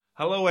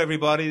Hello,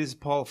 everybody. This is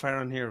Paul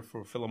Farron here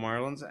for Film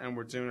Ireland, and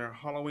we're doing our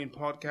Halloween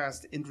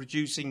podcast,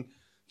 introducing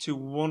two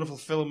wonderful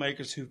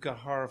filmmakers who've got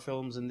horror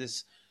films in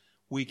this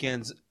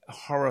weekend's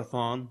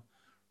Horrorthon,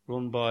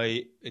 run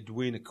by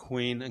Edwina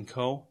Queen and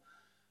co.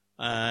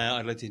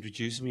 I'd like to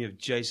introduce them. We have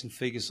Jason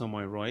Figgis on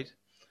my right,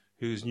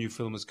 whose new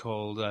film is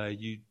called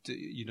You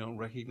Don't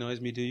Recognise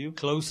Me, Do You?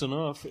 Close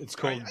enough. It's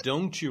called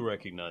Don't You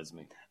Recognise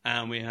Me?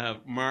 And we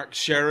have Mark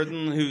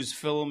Sheridan, whose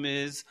film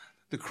is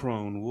The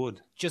Crone Wood.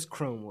 Just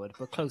Crone Wood,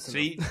 but close enough.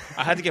 See,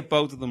 I had to get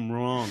both of them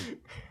wrong.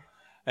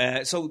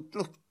 So,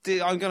 look,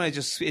 I'm going to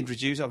just I've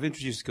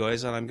introduced the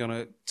guys, and I'm going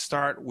to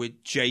start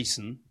with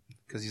Jason,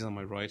 because he's on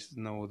my right. There's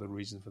no other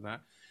reason for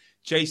that.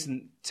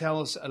 Jason, tell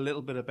us a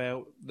little bit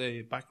about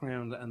the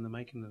background and the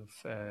making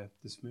of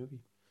this movie.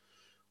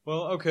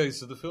 Well, okay,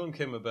 so the film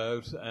came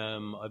about.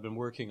 I've been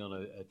working on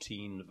a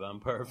teen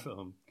vampire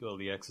film called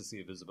The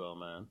Ecstasy of Isabel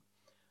Mann.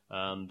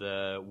 And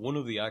one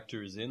of the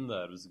actors in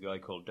that was a guy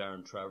called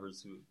Darren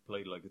Travers, who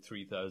played like a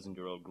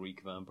 3,000-year-old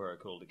Greek vampire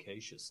called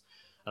Acacius.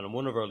 And on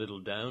one of our little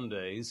down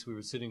days, we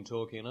were sitting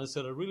talking, and I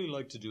said, I'd really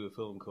like to do a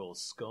film called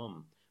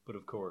Scum. But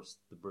of course,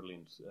 the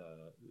brilliant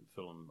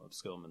film of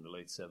Scum in the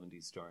late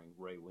 70s starring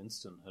Ray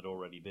Winston had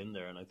already been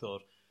there. And I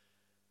thought,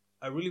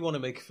 I really want to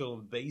make a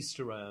film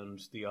based around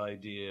the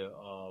idea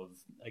of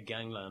a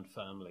gangland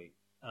family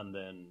and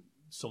then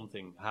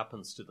something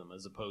happens to them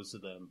as opposed to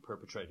them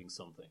perpetrating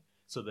something.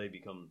 So they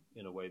become,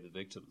 in a way, the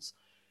victims.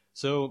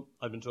 So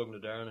I've been talking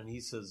to Darren, and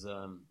he says,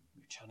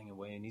 we're chatting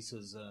away, and he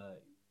says,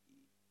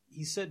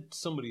 he said to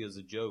somebody as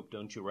a joke,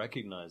 don't you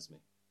recognize me?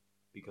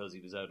 Because he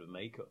was out of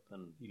makeup,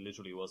 and he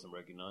literally wasn't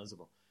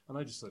recognizable. And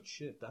I just thought,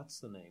 shit, that's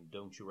the name,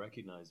 Don't You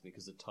Recognize Me,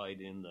 because it tied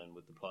in then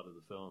with the plot of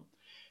the film.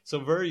 So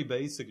very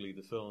basically,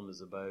 the film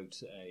is about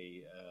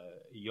a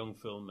young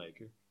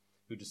filmmaker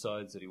who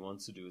decides that he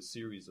wants to do a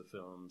series of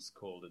films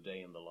called A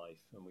Day in the Life.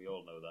 And we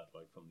all know that,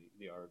 like from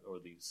the Art or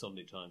the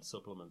Sunday Times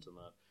supplement and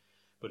that.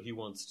 But he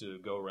wants to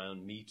go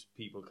around, meet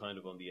people kind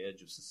of on the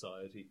edge of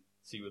society,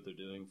 see what they're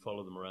doing,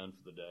 follow them around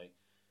for the day.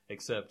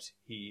 Except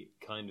he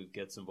kind of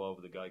gets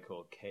involved with a guy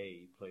called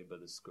Kay, played by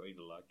this great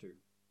little actor.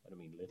 I don't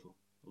mean little,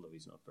 although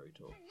he's not very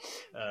tall.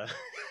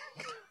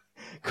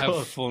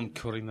 Have fun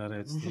cutting that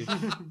out, Steve.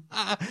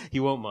 He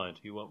won't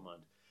mind.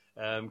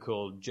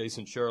 Called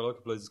Jason Sherlock,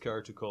 who plays his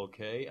character called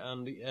Kay,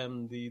 and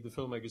the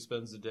filmmaker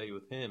spends the day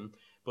with him.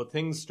 But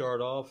things start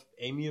off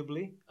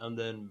amiably, and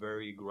then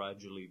very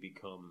gradually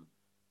become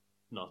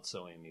not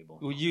so amiable.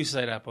 Well, you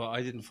say that, but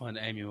I didn't find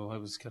it amiable. I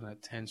was kind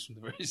of tense from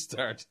the very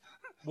start.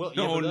 Well,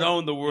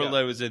 knowing the world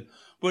I was in.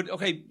 But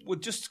okay, well,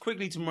 just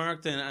quickly to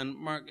Mark then, and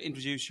Mark,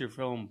 introduce your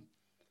film.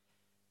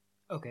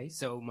 Okay,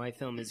 so my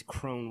film is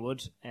Crone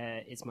Wood.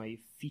 It's my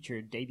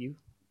feature debut.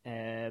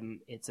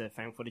 It's a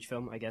found footage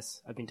film, I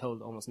guess. I've been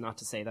told almost not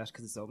to say that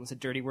because it's almost a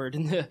dirty word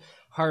in the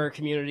horror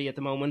community at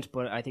the moment,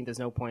 but I think there's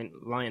no point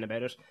lying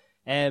about it.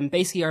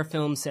 Basically, our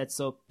film sets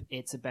up,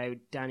 it's about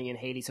Danny and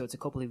Hayley, so it's a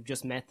couple who've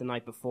just met the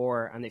night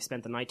before, and they've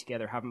spent the night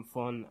together having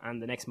fun,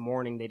 and the next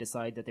morning they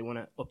decide that they want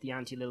to up the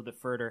ante a little bit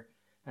further,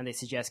 and they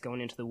suggest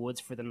going into the woods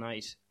for the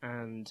night.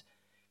 And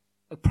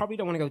I probably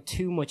don't want to go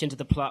too much into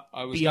the plot.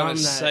 I was going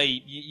to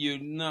say, you're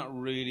not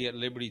really at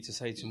liberty to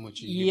say too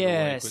much.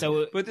 Yeah,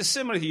 but it's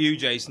similar to you,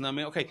 Jason. I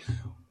mean, okay,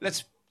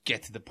 let's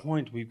get to the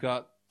point. We've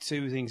got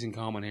two things in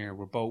common here.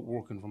 We're both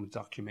working from a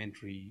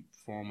documentary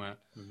format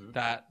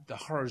that the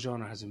horror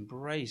genre has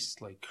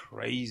embraced like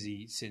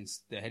crazy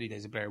since the heady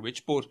days of Blair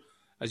Witch. But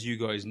as you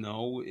guys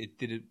know, it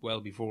did it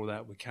well before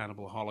that with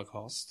Cannibal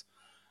Holocaust.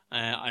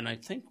 And I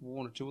think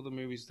one or two other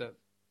movies that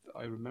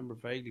I remember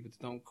vaguely, but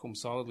they don't come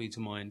solidly to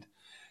mind.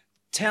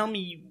 Tell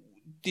me,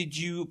 did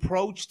you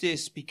approach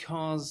this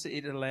because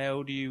it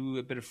allowed you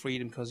a bit of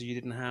freedom because you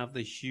didn't have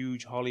the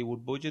huge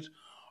Hollywood budget,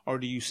 or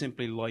do you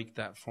simply like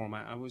that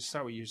format? I will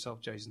start with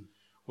yourself, Jason.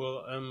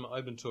 Well,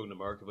 I've been talking to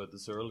Mark about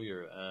this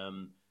earlier.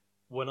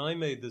 When I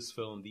made this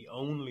film, the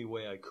only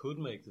way I could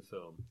make the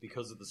film,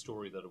 because of the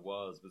story that it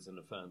was in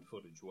a found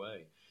footage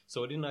way.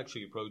 So I didn't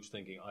actually approach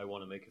thinking, I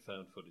want to make a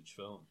found footage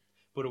film.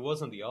 But it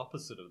wasn't the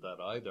opposite of that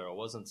either.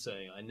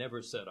 I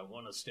never said, I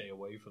want to stay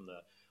away from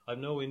that. I've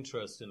no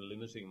interest in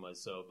limiting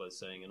myself by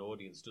saying an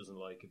audience doesn't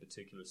like a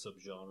particular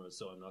subgenre,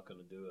 so I'm not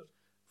going to do it.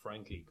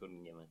 Frankly,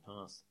 couldn't give a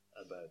toss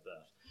about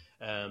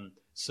that.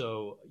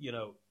 So,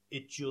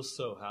 it just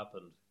so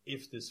happened,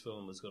 if this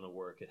film was going to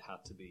work, it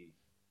had to be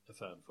a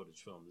found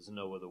footage film. There's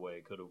no other way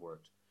it could have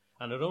worked.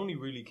 And it only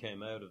really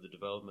came out of the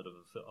development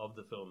of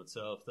the film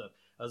itself that,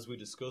 as we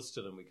discussed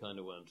it, and we kind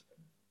of went,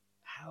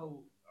 how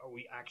are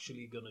we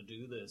actually going to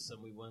do this?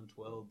 And we went,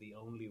 well, the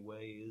only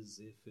way is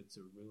if it's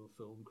a real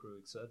film crew,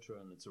 etc.,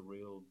 and it's a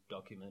real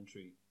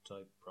documentary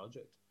type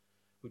project,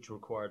 which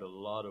required a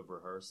lot of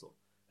rehearsal,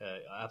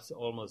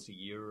 almost a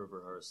year of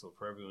rehearsal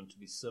for everyone to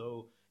be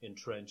so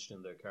entrenched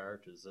in their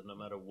characters that no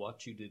matter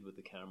what you did with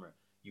the camera,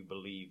 you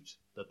believed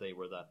that they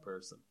were that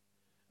person.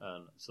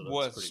 And so that's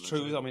well, pretty it's much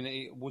true. it. I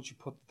mean, once you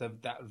put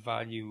that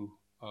value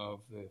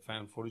of the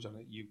found footage on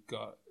it,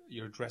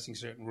 you're addressing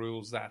certain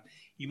rules that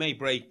you may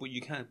break, but you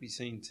can't be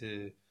seen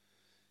to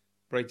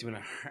break them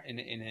in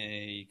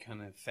a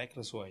kind of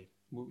feckless way.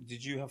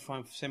 Did you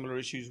find similar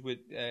issues with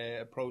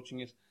approaching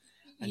it?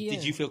 And Yeah.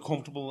 did you feel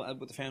comfortable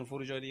with the found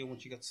footage idea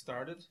once you got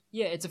started?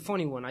 Yeah, it's a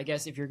funny one. I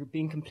guess if you're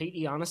being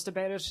completely honest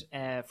about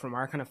it, from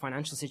our kind of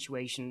financial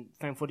situation,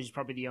 found footage is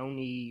probably the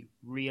only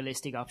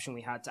realistic option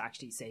we had to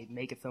actually say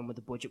make a film with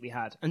the budget we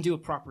had and do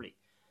it properly.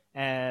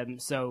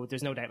 So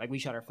there's no doubt, like we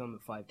shot our film in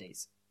 5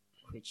 days,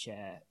 which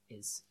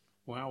is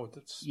Wow,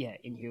 that's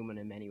inhuman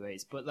in many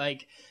ways. But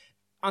like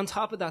on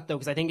top of that, though,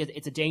 because I think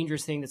it's a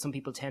dangerous thing that some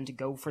people tend to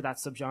go for that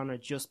subgenre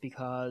just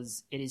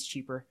because it is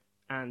cheaper.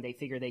 And they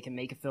figure they can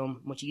make a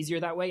film much easier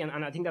that way.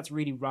 And I think that's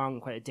really wrong,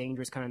 quite a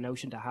dangerous kind of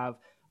notion to have.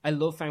 I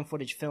love found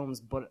footage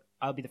films, but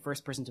I'll be the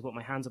first person to put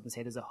my hands up and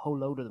say there's a whole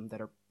load of them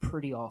that are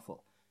pretty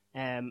awful.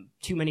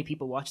 Too many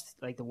people watched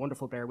like the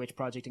wonderful Blair Witch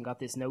Project and got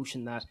this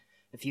notion that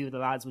a few of the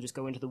lads will just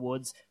go into the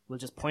woods, we'll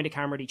just point a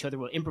camera at each other,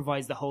 we'll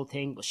improvise the whole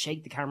thing, we'll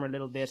shake the camera a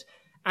little bit,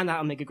 and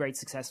that'll make a great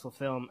successful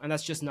film. And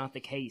that's just not the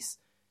case.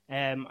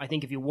 I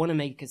think if you want to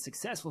make a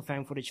successful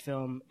found footage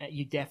film,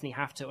 you definitely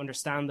have to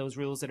understand those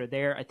rules that are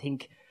there. I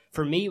think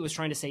for me, it was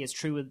trying to say as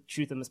true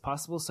to them as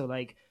possible. So,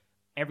 like,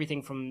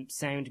 everything from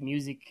sound,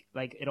 music,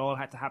 like, it all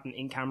had to happen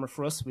in camera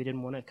for us. We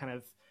didn't want to kind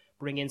of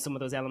bring in some of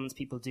those elements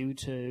people do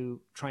to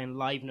try and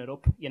liven it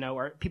up, you know,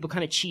 or people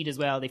kind of cheat as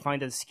well. They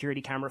find the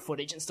security camera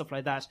footage and stuff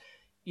like that.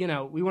 You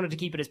know, we wanted to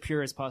keep it as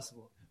pure as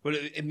possible. Well,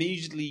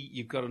 immediately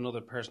you've got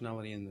another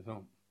personality in the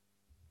film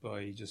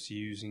by just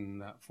using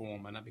that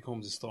form, and that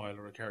becomes a style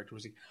or a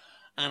characteristic.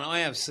 And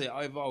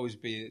I've always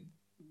been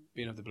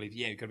of the belief,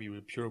 you've got to be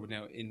real pure. But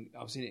now,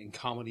 I've seen it in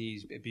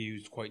comedies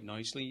abused quite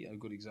nicely. A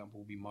good example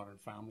would be Modern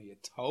Family.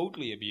 It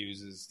totally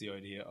abuses the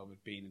idea of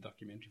it being a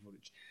documentary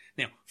footage.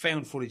 Now,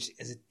 found footage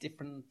is a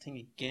different thing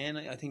again,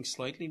 I think,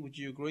 slightly. Would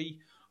you agree?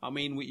 I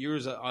mean, with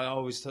yours, I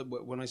always thought,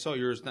 when I saw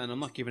yours, then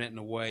I'm not giving it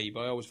away,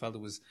 but I always felt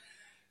it was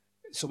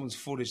someone's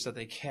footage that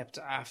they kept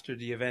after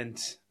the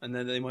event, and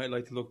then they might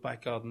like to look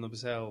back on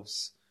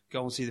themselves.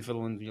 Go and see the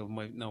film, and you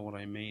might know what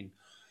I mean.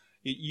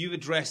 You've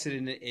addressed it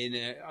in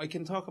a. I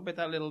can talk about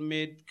that little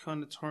mid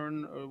kind of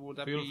turn, or would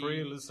that Feel be?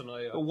 free, listen.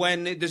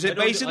 When there's I don't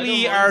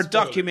basically mind our spoilers,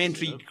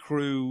 documentary you know?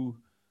 crew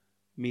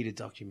meet a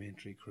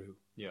documentary crew,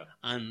 Yeah.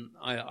 and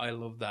I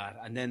love that.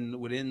 And then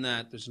within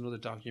that, there's another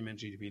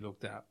documentary to be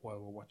looked at while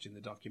we're watching the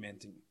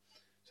documenting.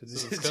 So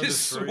this it's is kind of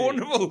this free.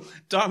 wonderful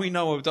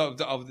domino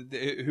of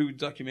who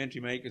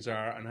documentary makers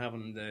are, and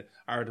having the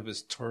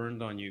artifice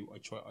turned on you.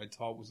 I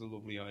thought was a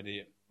lovely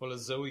idea. Well,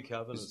 as Zoe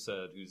Cavan has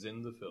said, who's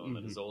in the film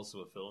and is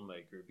also a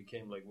filmmaker, it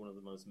became like one of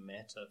the most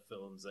meta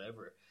films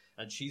ever.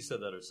 And she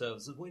said that herself.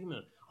 She said, wait a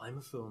minute, I'm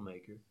a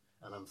filmmaker,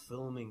 and I'm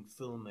filming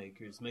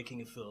filmmakers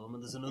making a film,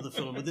 and there's another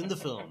film within the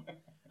film.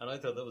 And I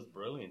thought that was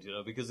brilliant, you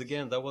know, because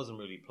again, that wasn't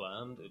really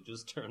planned. It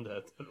just turned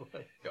out that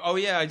way. Oh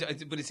yeah,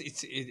 but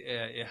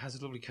it has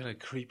a lovely kind of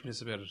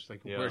creepiness about it.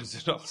 Like, where does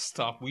it all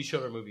stop? We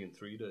shot our movie in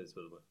 3 days,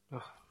 by the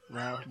way.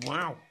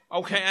 Wow.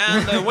 Okay,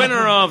 and the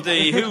winner of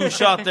the Who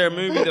Shot Their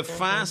Movie the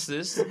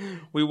Fastest,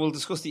 we will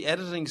discuss the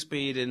editing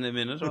speed in a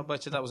minute. I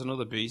bet you that was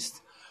another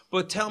beast.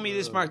 But tell me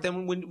this, Mark,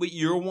 then with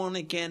your one,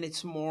 again,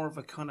 it's more of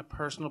a kind of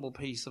personable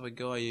piece of a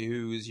guy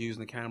who is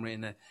using the camera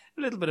in a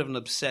little bit of an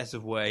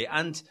obsessive way.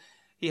 And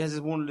he has his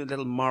one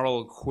little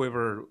moral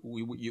quiver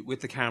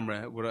with the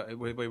camera,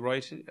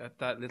 right at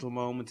that little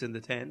moment in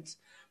the tent.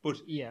 But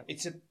Yeah.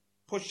 it's a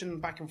pushing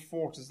back and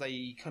forth as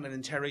they kind of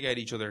interrogate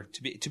each other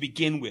to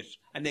begin with.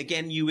 And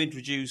again, you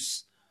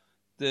introduce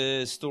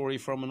the story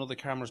from another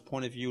camera's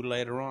point of view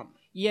later on.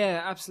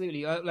 Yeah,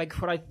 absolutely. Like,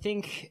 what I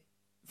think,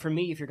 for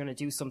me, if you're going to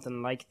do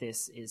something like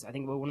this, is I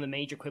think one of the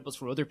major quibbles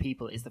for other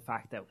people is the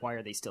fact that why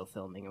are they still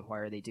filming and why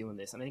are they doing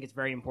this? And I think it's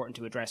very important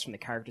to address from the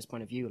character's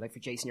point of view. Like, for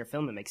Jason, your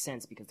film, it makes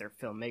sense because they're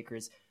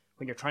filmmakers.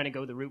 When you're trying to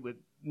go the route with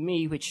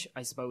me, which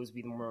I suppose would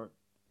be the more,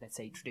 let's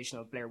say,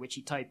 traditional Blair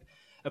Witchy type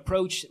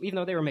approach, even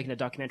though they were making a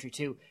documentary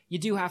too, you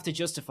do have to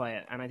justify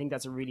it, and I think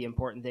that's a really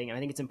important thing. And I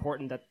think it's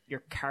important that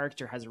your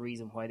character has a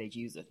reason why they'd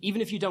use it,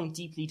 even if you don't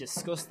deeply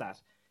discuss that.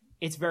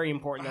 It's very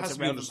important. It That's has a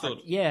to be relevant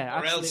understood. Yeah,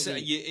 Or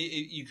absolutely. else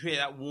you create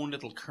that one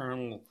little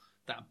kernel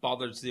that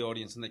bothers the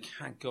audience, and they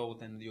can't go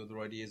with any of the other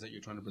ideas that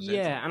you're trying to present.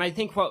 Yeah, and I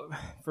think what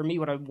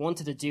I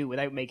wanted to do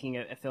without making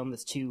a film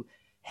that's too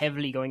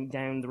heavily going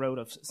down the road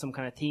of some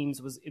kind of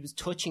themes was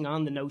touching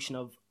on the notion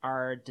of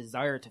our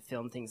desire to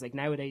film things. Like,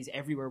 nowadays,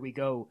 everywhere we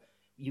go,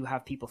 you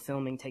have people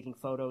filming, taking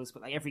photos,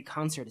 but like every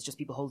concert, it's just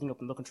people holding up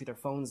and looking through their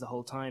phones the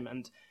whole time.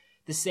 And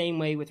the same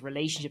way with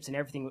relationships and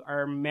everything,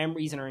 our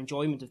memories and our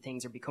enjoyment of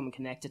things are becoming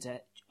connected to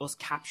us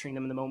capturing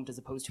them in the moment as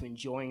opposed to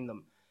enjoying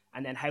them.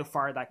 And then how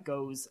far that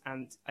goes.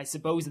 And I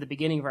suppose at the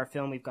beginning of our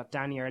film, we've got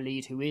Danny, our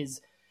lead, who is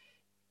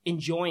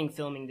enjoying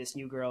filming this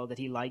new girl that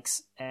he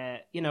likes, and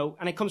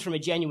it comes from a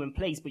genuine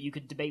place, but you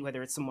could debate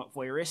whether it's somewhat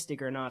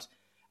voyeuristic or not.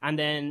 And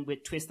then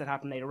with twists that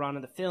happen later on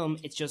in the film,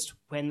 it's just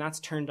when that's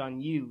turned on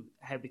you,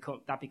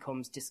 that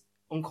becomes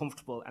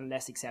uncomfortable and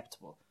less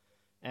acceptable.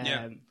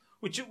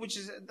 Which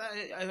is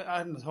I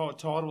hadn't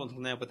thought of until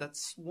now, but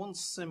that's one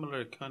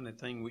similar kind of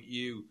thing with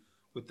you,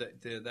 with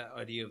that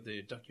idea of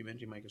the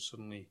documentary maker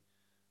suddenly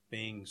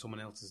being someone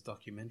else's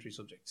documentary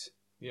subject.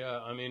 Yeah,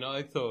 I mean,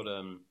 I thought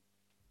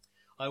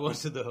I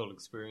wanted the whole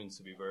experience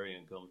to be very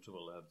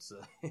uncomfortable, I have to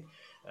say.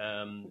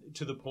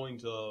 To the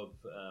point of,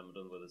 I don't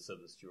know whether I said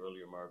this to you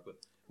earlier, Mark, but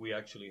we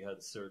actually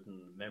had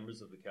certain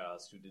members of the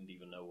cast who didn't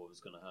even know what was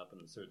going to happen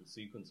in certain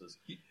sequences.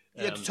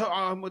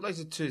 I would like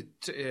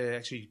to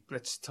actually,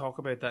 let's talk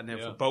about that now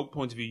from both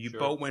points of view. You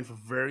both went for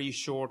very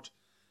short,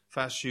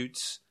 fast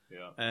shoots.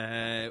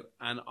 And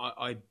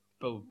I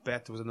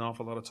bet there was an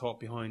awful lot of thought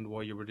behind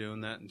why you were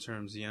doing that in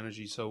terms of the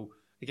energy. So,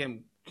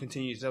 again,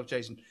 continue yourself,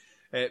 Jason.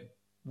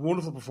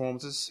 Wonderful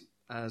performances,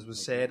 as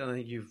was said, and I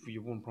think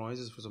you've won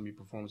prizes for some of your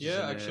performances.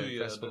 Yeah,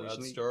 actually, at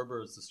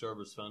Starburst, the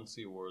Starburst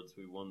Fantasy Awards,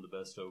 we won the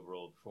Best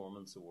Overall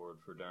Performance Award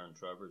for Darren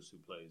Travers, who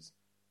plays...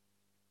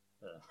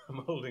 I'm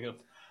holding up...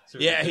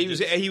 Yeah,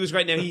 he was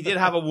great. Now, he did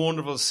have a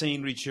wonderful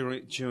scenery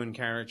chewing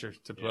character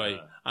to play,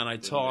 and I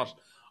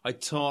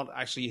thought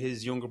actually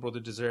his younger brother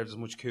deserved as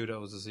much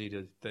kudos as he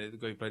did. The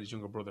guy who played his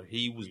younger brother,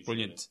 he was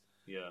brilliant.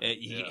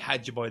 He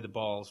had you by the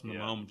balls from the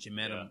moment you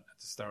met him at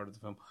the start of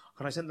the film.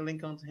 Can I send the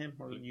link on to him,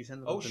 or you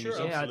send it? Oh,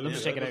 sure, I'd love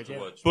to check it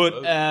out.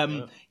 But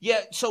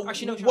so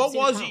actually, no, what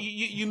was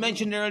you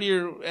mentioned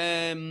earlier?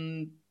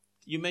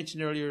 You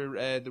mentioned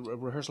earlier the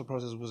rehearsal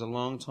process was a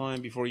long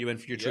time before you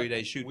went for your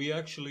 3-day shoot. We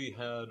actually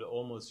had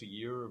almost a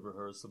year of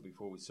rehearsal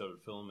before we started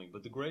filming.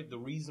 But the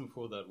reason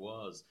for that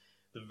was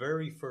the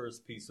very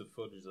first piece of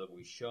footage that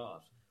we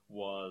shot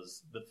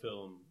was the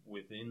film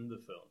within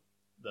the film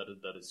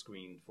that is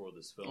screened for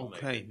this film.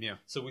 Okay, yeah.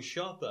 So we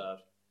shot that.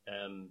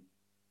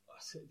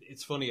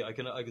 It's funny, I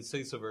can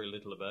say so very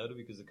little about it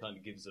because it kind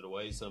of gives it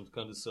away, so I'm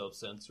kind of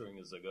self-censoring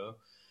as I go.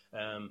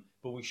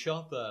 But we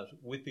shot that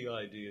with the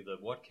idea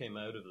that what came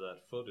out of that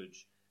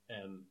footage,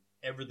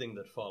 everything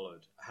that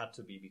followed had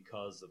to be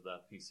because of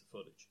that piece of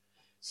footage.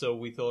 So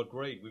we thought,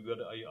 great,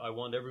 I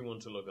want everyone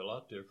to look a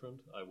lot different.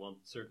 I want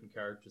certain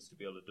characters to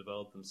be able to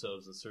develop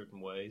themselves in certain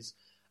ways.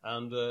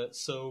 And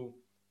so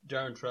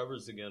Darren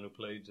Travers, again, who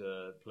played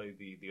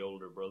the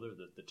older brother,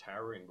 the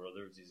towering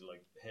brother, he's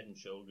like head and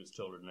shoulders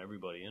taller than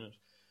everybody in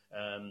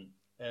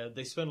it.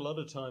 They spent a lot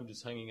of time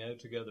just hanging out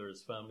together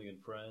as family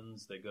and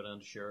friends. They'd go down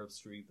to Sheriff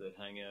Street, they'd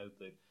hang out,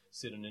 they'd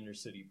sit in inner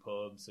city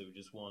pubs, they would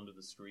just wander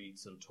the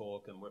streets and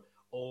talk, and were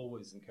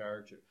always in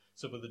character.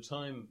 So by the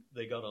time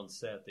they got on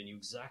set, they knew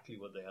exactly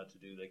what they had to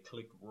do. They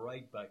clicked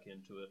right back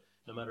into it,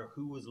 no matter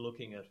who was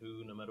looking at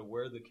who, no matter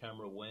where the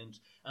camera went.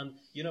 And,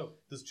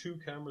 there's 2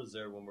 cameras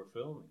there when we're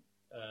filming.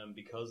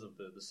 Because of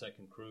the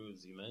second crew,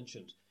 as you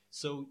mentioned.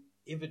 So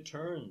if it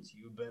turns,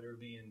 you better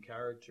be in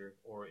character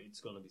or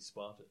it's going to be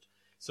spotted.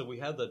 So we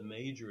had that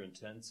major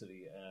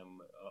intensity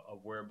of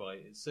whereby,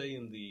 say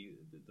in the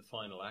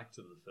final act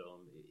of the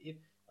film,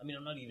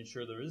 I'm not even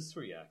sure there is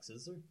 3 acts,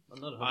 is there?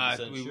 I'm not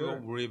 100% we sure.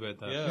 won't worry about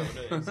that.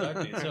 Yeah,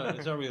 exactly.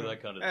 It's not really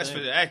that kind of thing.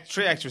 For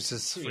 3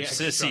 actresses for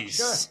sissies.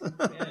 Yes.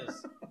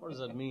 What does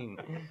that mean?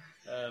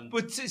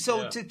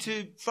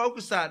 To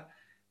focus that,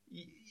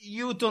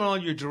 you had done all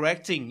your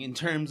directing in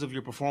terms of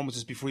your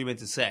performances before you went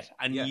to set,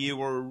 and you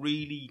were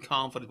really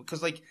confident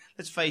because,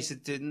 let's face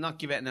it, to not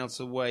give anything else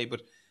away,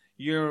 but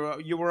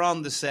you were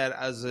on the set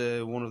as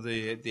one of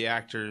the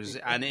actors,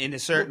 and in a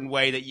certain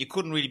way that you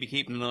couldn't really be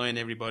keeping an eye on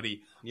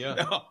everybody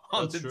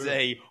on the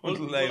day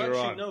until later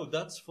on. No,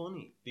 that's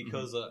funny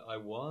because I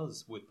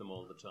was with them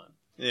all the time.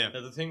 Yeah. Now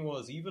the thing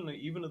was, even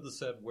at the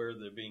set where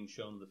they're being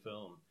shown the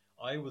film,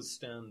 I was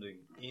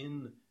standing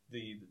in.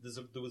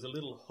 There was a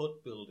little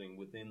hut building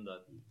within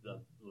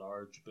that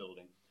large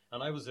building,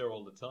 and I was there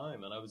all the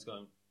time, and I was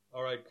going,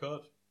 all right,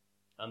 cut,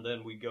 and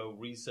then we go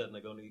reset, and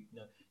I go,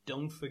 no,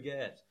 don't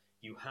forget,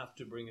 you have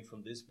to bring it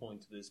from this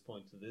point to this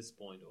point to this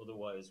point,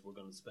 otherwise we're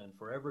going to spend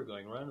forever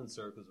going around in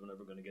circles, we're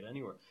never going to get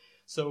anywhere.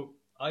 So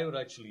I would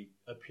actually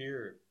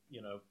appear,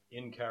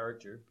 in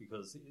character,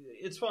 because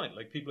it's fine,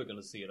 people are going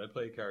to see it. I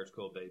play a character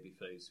called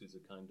Babyface, who's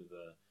a kind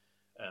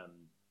of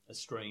a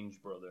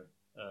strange brother.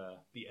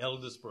 The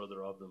eldest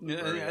brother of them.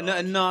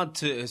 A nod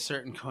to a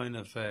certain kind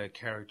of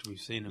character we've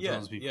seen in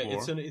films before.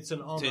 Yeah, it's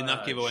an homage. To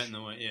not give away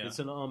away. Yeah, it's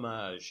an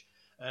homage.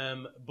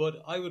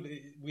 But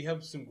we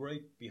have some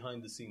great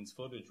behind the scenes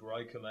footage where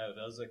I come out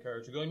as a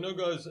character going, no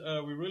guys,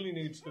 we really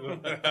need to.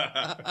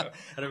 And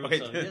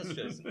everyone's saying, yes,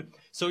 Jason.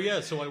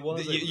 So I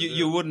was.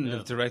 You wouldn't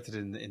have directed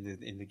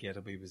in the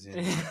getup he was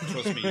in.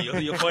 Trust me,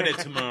 you'll find it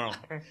tomorrow.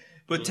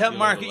 But tell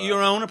Mark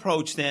your own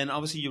approach. Then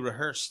obviously you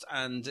rehearsed,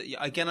 and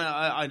again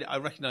I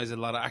recognise a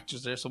lot of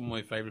actors there. Some of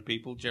my favourite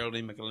people,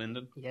 Geraldine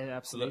McAlinden. Yeah,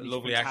 absolutely,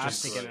 lovely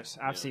actress. In it.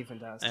 Absolutely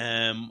fantastic.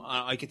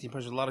 I get the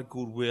impression a lot of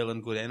goodwill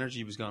and good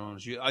energy was going on.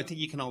 I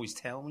think you can always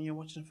tell when you're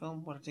watching a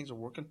film whether things are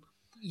working.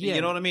 Yeah.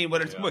 You know what I mean?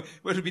 Whether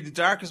it be the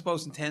darkest,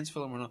 most intense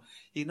film or not,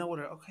 you know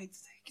whether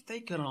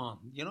they get on.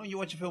 You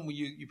watch a film where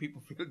you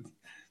people feel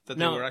that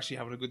they were actually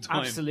having a good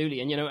time.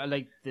 Absolutely,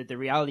 and the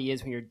reality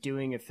is when you're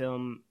doing a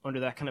film under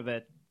that kind of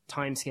a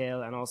time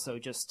scale and also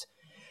just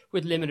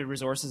with limited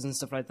resources and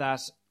stuff like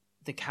that,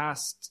 the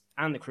cast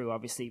and the crew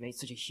obviously made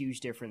such a huge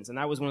difference, and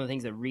that was one of the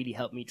things that really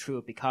helped me through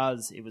it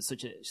because it was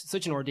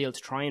such an ordeal to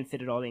try and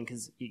fit it all in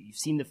because you've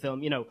seen the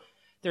film.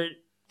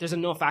 There's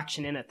enough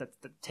action in it that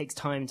takes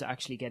time to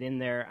actually get in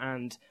there,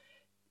 and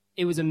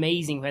it was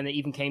amazing when it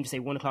even came to say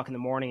 1 o'clock in the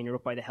morning and you're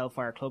up by the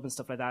Hellfire Club and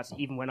stuff like that.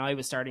 Even when I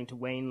was starting to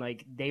wane,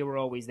 like they were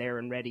always there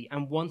and ready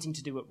and wanting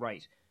to do it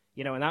right,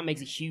 you know, and that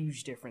makes a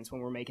huge difference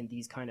when we're making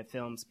these kind of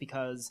films,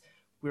 because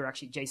we were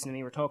actually, Jason and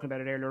me were talking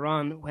about it earlier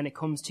on, when it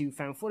comes to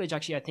found footage,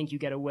 actually I think you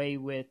get away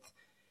with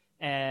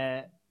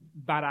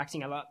bad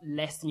acting a lot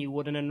less than you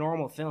would in a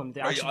normal film.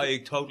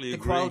 I totally agree. The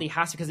quality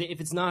has to, because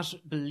if it's not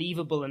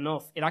believable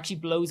enough, it actually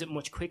blows it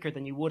much quicker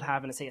than you would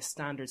have in, say, a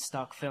standard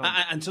stock film.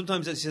 And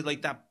sometimes it's just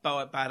like that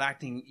bad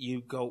acting,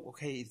 you go,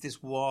 okay, if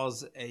this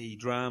was a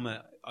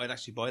drama, I'd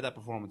actually buy that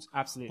performance.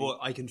 Absolutely. But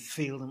I can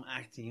feel them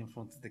acting in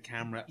front of the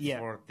camera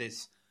for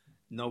this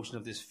notion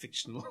of this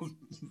fictional.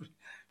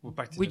 We're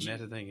back to the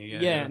meta thing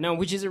again. Yeah, no,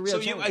 which is a real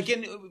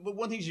challenge.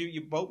 One thing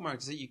you both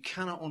marked is that you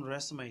cannot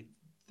underestimate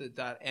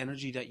that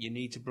energy that you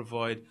need to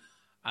provide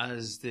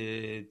as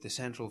the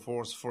central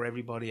force for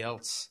everybody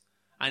else,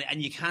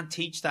 and you can't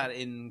teach that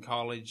in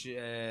college.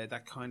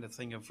 That kind of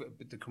thing of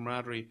the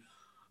camaraderie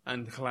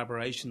and the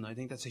collaboration. I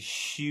think that's a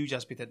huge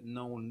aspect that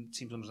no one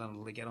seems to understand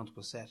until they get onto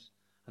a set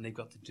and they've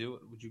got to do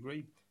it. Would you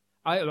agree?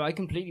 I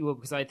completely would,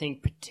 because I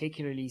think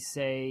particularly,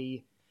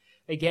 say,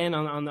 again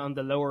on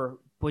the lower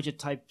budget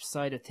type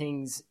side of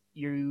things,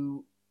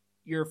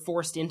 you're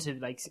forced into,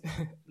 like,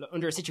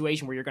 under a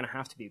situation where you're going to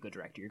have to be a good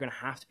director. You're going to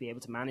have to be able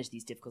to manage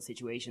these difficult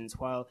situations,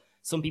 while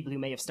some people who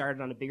may have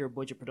started on a bigger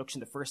budget production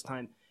the first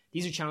time,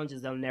 these are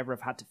challenges they'll never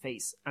have had to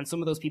face. And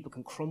some of those people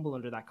can crumble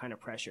under that kind of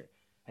pressure.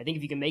 I think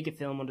if you can make a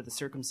film under the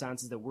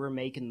circumstances that we're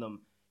making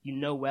them, you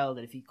know well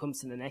that if it comes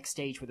to the next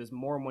stage where there's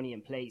more money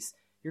in place,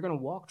 you're going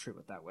to walk through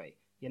it that way.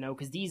 You know,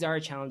 because these are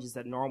challenges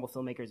that normal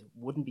filmmakers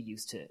wouldn't be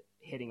used to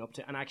hitting up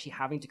to and actually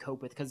having to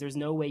cope with, because there's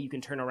no way you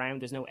can turn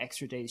around. There's no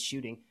extra days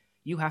shooting.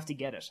 You have to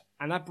get it.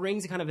 And that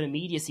brings a kind of an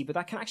immediacy, but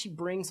that can actually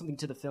bring something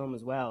to the film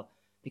as well,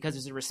 because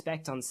there's a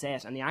respect on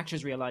set, and the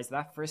actors realize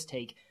that first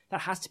take,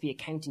 that has to be a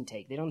counting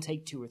take. They don't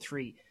take 2 or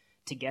 3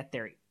 to get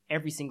there.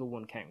 Every single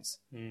one counts.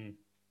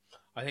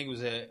 I think it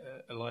was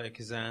Elia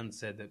Kazan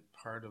said that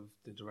part of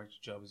the director's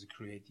job is to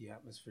create the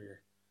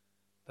atmosphere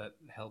that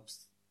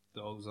helps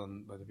those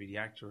on, whether it be the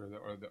actor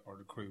or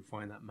the crew,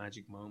 find that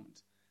magic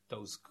moment,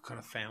 those kind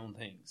of found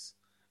things.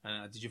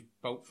 Did you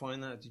both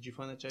find that? Did you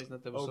find that, Jason,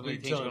 that there was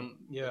something? Big time.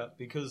 Yeah,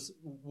 because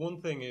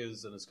one thing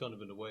is, and it's kind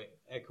of in a way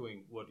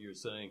echoing what you're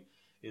saying,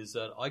 is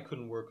that I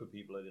couldn't work with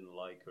people I didn't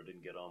like or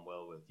didn't get on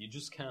well with. You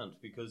just can't,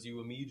 because you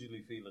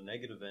immediately feel a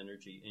negative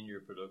energy in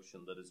your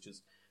production that is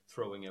just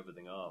throwing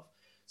everything off.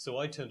 So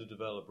I tend to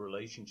develop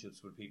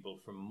relationships with people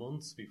for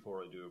months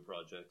before I do a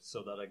project,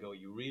 so that I go,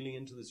 you really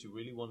into this, you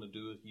really want to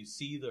do it, you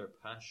see their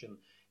passion,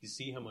 you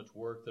see how much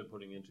work they're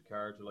putting into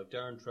character. Like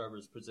Darren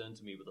Travers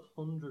presented me with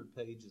 100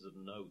 pages of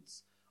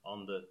notes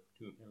on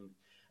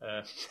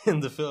in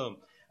the film.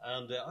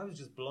 And I was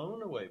just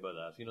blown away by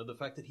that. You know, the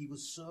fact that he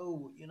was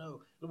so, you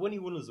know, when he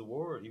won his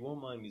award, he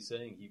won't mind me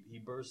saying, he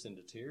burst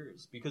into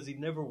tears because he'd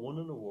never won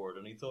an award.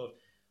 And he thought,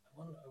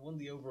 I won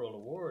the overall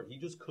award. He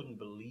just couldn't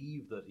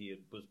believe that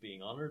was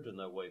being honoured in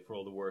that way for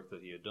all the work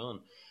that he had done.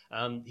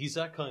 And he's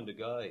that kind of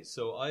guy.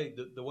 So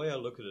the way I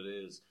look at it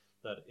is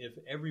that if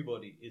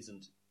everybody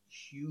isn't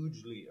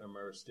hugely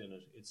immersed in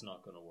it, it's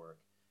not going to work.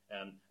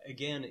 And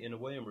again, in a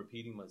way, I'm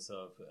repeating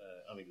myself.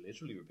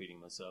 Literally repeating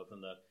myself, in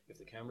that if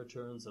the camera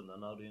turns and they're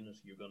not in it,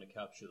 you're going to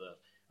capture that.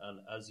 And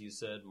as you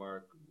said,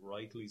 Mark,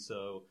 rightly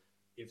so,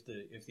 if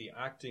the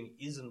acting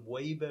isn't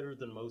way better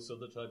than most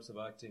other types of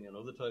acting and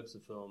other types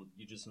of film,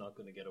 you're just not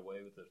going to get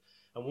away with it.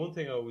 And one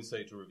thing I always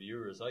say to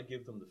reviewers, I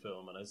give them the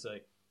film and I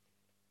say,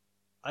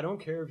 I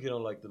don't care if you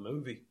don't like the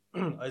movie.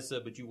 I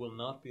said, but you will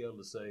not be able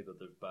to say that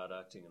there's bad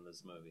acting in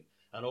this movie.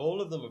 And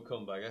all of them have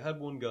come back. I had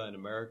one guy in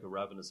America,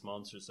 Ravenous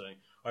Monster, saying,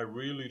 I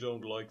really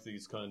don't like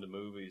these kind of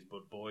movies,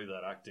 but boy,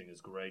 that acting is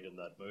great in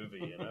that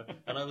movie, you know?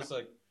 And I was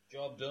like,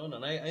 job done.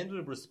 And I ended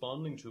up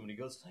responding to him, and he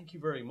goes, thank you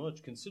very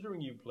much.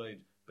 Considering you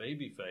played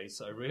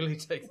Babyface, I really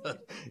take that.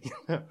 You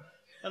know?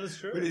 And it's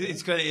true.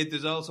 But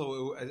there's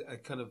also a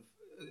kind of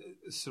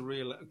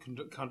surreal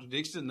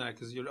contradiction in that,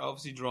 because you're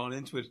obviously drawn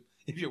into it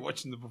if you're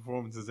watching the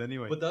performances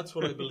anyway. But that's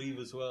what I believe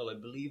as well. I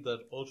believe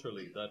that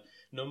utterly, that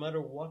no matter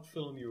what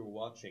film you're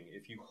watching,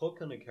 if you hook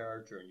on a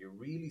character and you're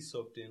really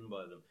sucked in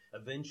by them,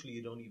 eventually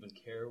you don't even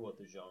care what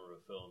the genre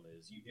of film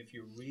is. If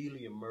you're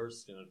really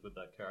immersed in it with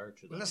that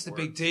character. Well, that's the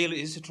big deal,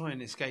 is to try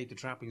and escape the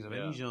trappings of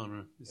any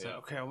genre. It's like,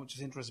 okay, I'm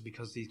just interested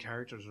because these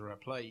characters are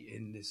at play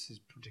in this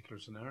particular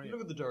scenario. You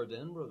look at the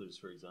Dardenne brothers,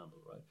 for example,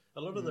 right?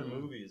 A lot of their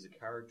movie is a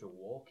character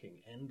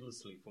walking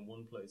endlessly from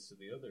one place to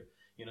the other,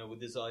 you know, with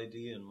this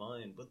idea in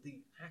mind. But the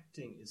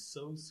acting is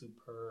so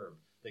superb.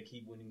 They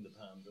keep winning the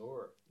Palme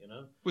d'Or, you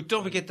know? But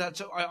don't forget that.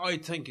 So I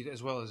think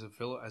as well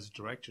as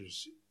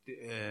directors,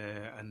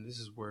 and this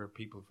is where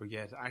people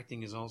forget,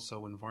 acting is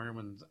also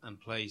environment and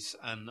place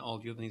and all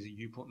the other things that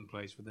you put in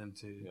place for them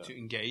to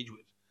engage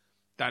with.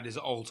 That is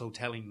also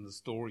telling the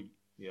story.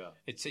 Yeah.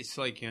 It's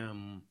like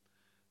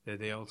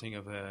the old thing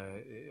of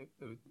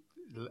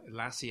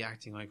lassie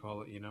acting, I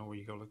call it, you know, where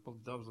you go like, well,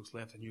 the dog looks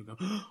left, and you go,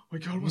 oh my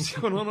God, what's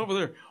going on over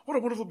there? What a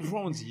wonderful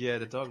performance. Yeah,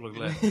 the dog looked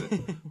left.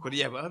 But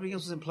yeah, but everything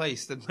else was in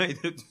place that made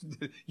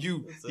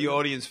the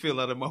audience feel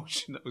that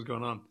emotion that was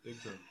going on. Big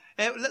time.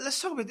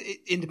 Let's talk about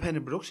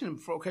independent production.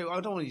 Okay, I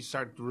don't want to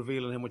start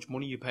revealing how much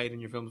money you paid in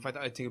your film. In fact,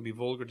 I think it'd be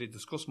vulgar to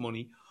discuss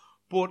money.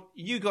 But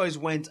you guys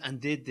went and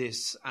did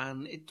this,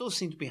 and it does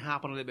seem to be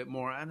happening a little bit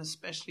more, and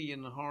especially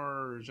in the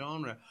horror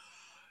genre.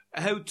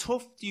 How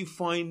tough do you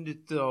find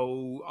it,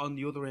 though, on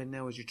the other end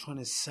now, as you're trying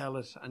to sell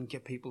it and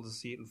get people to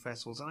see it in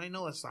festivals? And I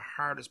know that's the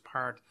hardest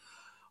part.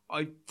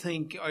 I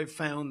think I've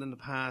found in the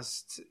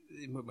past,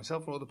 with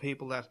myself and other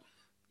people, that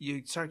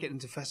you start getting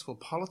into festival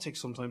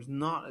politics sometimes,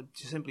 not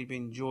simply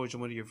being judged on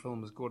whether your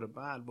film is good or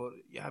bad, but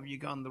have you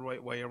gone the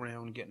right way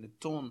around getting it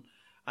done?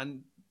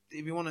 And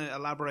if you want to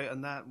elaborate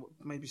on that,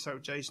 maybe start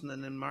with Jason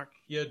and then Mark.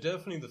 Yeah,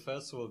 definitely the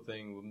festival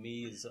thing with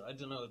me is, I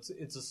don't know,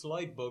 it's a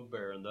slight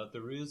bugbear in that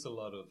there is a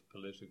lot of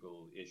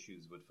political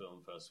issues with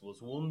film festivals.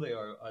 One, they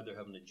either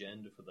have an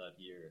agenda for that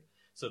year,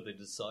 so they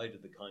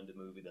decided the kind of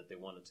movie that they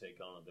want to take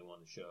on and they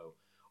want to show.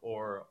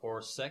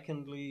 Or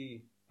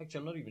secondly, actually,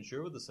 I'm not even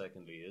sure what the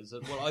secondly is.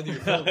 Well, either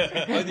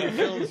your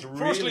film's really...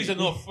 Firstly's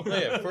enough.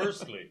 Yeah,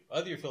 firstly.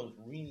 Either your film's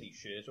really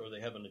shit or they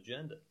have an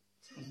agenda.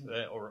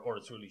 Or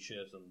it's really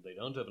shit and they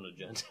don't have an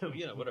agenda,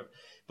 you know, whatever.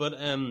 But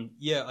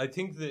yeah, I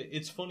think that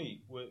it's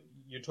funny.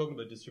 You're talking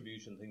about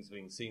distribution, things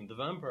being seen. The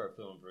vampire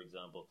film, for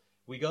example,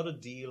 we got a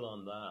deal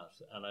on that,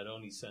 and I'd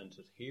only sent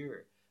it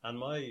here.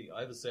 And I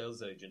have a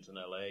sales agent in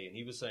LA, and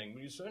he was saying,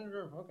 "Will you send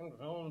your fucking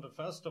film to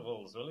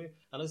festivals, will you?"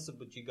 And I said,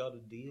 "But you got a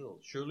deal.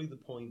 Surely the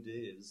point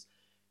is,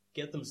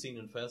 get them seen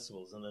in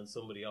festivals, and then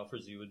somebody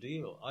offers you a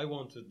deal." I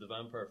wanted the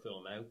vampire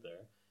film out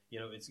there. You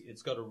know,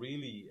 it's got a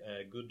really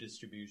good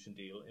distribution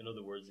deal. In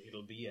other words,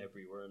 it'll be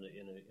everywhere in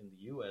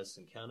the US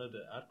and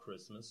Canada at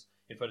Christmas.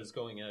 In fact, it's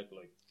going out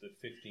like the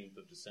 15th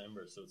of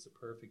December, so it's a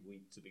perfect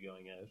week to be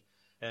going out.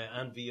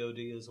 And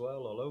VOD as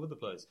well, all over the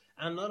place.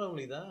 And not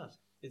only that,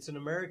 it's an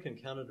American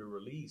Canada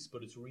release,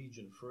 but it's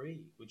region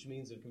free, which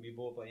means it can be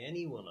bought by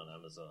anyone on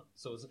Amazon.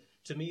 So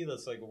to me,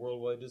 that's like a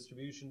worldwide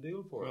distribution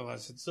deal for it.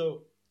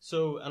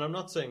 So, and I'm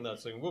not saying that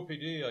saying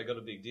whoopee-dee, I got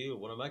a big deal.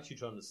 What I'm actually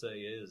trying to say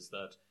is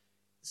that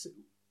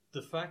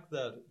the fact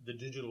that the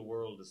digital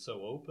world is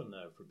so open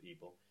now for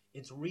people,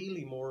 it's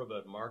really more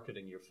about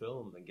marketing your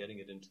film than getting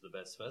it into the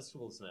best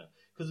festivals now.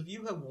 Because if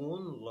you have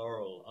one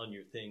laurel on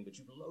your thing, but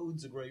you've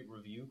loads of great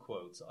review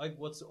quotes,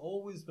 what's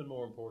always been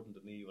more important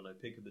to me when I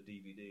pick up a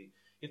DVD,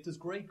 if there's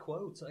great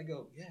quotes, I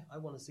go, yeah, I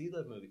want to see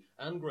that movie.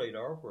 And great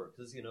artwork,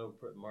 because, you know,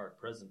 Mark,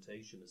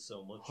 presentation is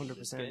so much 100%. Of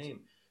this game.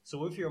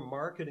 So if you're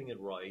marketing it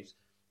right,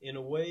 in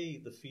a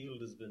way, the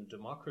field has been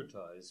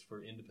democratized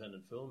for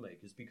independent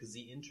filmmakers because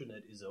the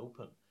internet is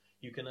open.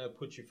 You can now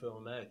put your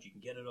film out. You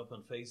can get it up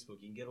on Facebook.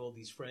 You can get all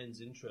these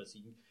friends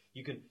interested.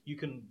 You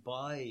can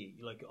buy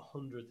like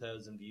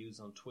 100,000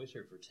 views on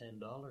Twitter for $10.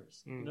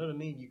 You know what I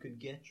mean? You can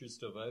get your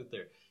stuff out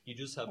there. You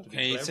just have to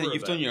be clever. So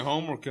you've done your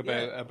homework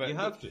about. You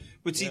have to.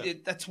 But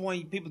see, that's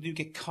why people do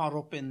get caught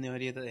up in the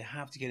idea that they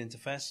have to get into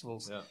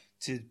festivals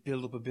to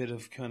build up a bit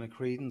of kind of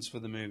credence for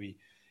the movie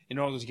in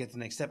order to get the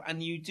next step.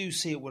 And you do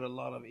see it with a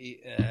lot of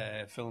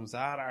films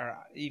that are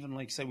even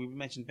like, say, we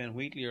mentioned Ben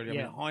Wheatley earlier.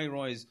 Yeah. I mean, High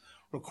Rise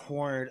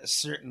required a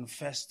certain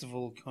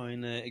festival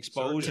kind of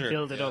exposure, to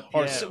build it up,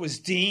 or it was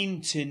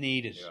deemed to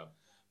need it. Yeah.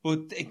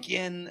 But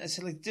again, I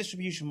said, like,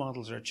 distribution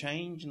models are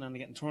changing and they're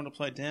getting turned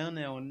upside down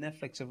now, and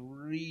Netflix have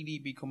really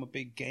become a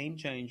big game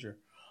changer.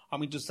 I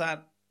mean, does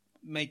that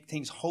make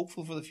things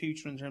hopeful for the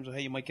future in terms of how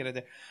you might get it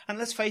there? And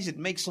let's face it,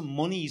 make some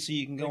money so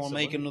you can go and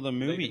make another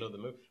movie.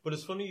 But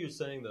it's funny you're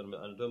saying that, and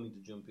I don't mean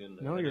to jump in.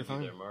 No, you're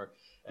fine. There, Mark.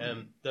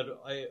 That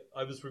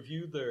I was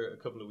reviewed there a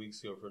couple of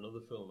weeks ago for another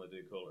film I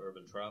did called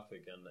Urban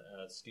Traffic, and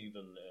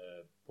Stephen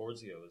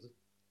Porzio, is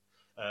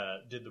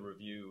it? Did the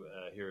review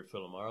here at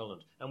Film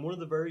Ireland. And one of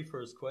the very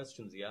first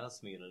questions he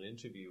asked me in an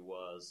interview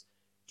was,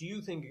 do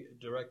you think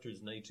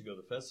directors need to go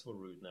the festival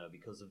route now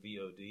because of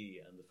VOD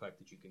and the fact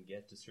that you can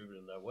get distributed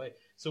in that way?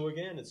 So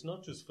again, it's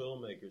not just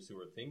filmmakers who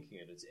are thinking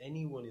it, it's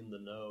anyone in the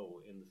know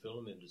in the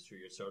film industry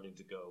are starting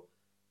to go,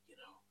 you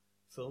know,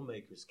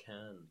 filmmakers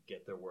can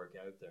get their work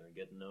out there and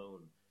get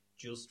known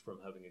just from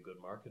having a good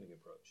marketing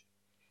approach.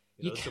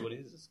 You know, so it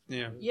is.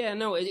 Yeah,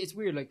 no, it's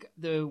weird. Like,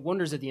 the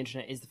wonders of the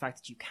internet is the fact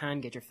that you can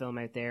get your film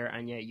out there,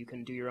 and you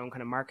can do your own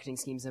kind of marketing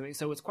schemes.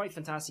 So it's quite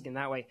fantastic in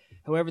that way.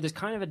 However, there's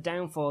kind of a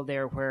downfall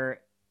there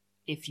where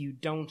if you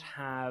don't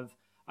have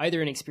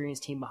either an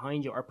experienced team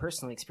behind you or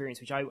personal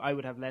experience, which I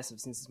would have less of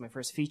since it's my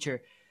first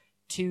feature,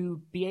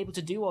 to be able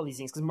to do all these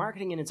things, because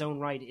marketing in its own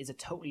right is a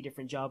totally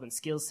different job and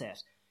skill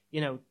set,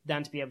 you know,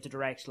 than to be able to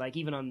direct. Like,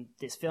 even on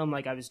this film,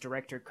 like, I was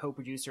director,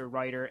 co-producer,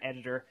 writer,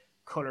 editor,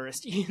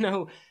 colorist, you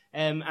know,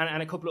 and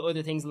a couple of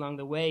other things along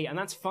the way, and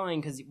that's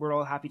fine because we're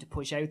all happy to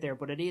push out there.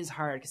 But it is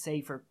hard,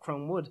 say for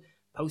Crone Wood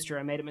poster,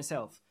 I made it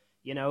myself.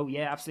 You know,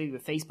 yeah, absolutely.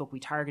 With Facebook, we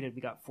targeted,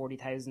 we got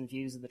 40,000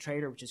 views of the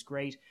trailer, which is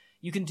great.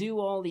 You can do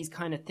all these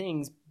kind of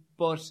things,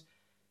 but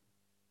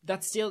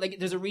that's still like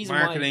there's a reason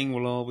marketing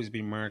will always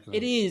be marketing.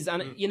 It is,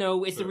 and you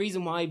know, it's the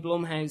reason why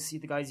Blumhouse,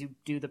 the guys who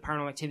do the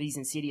Paranormal Activities,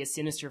 Insidious,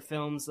 Sinister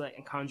films, like,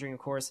 and Conjuring, of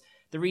course,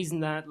 the reason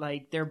that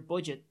like their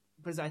budget,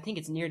 because I think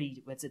it's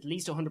at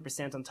least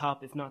 100% on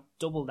top, if not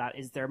double that,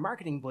 is their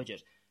marketing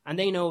budget. And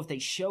they know if they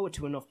show it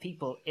to enough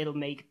people, it'll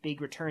make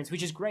big returns,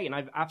 which is great. And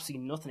I've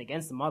absolutely nothing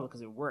against the model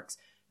because it works.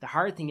 The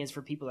hard thing is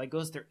for people like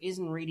us, there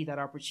isn't really that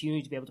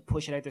opportunity to be able to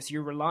push it out there. So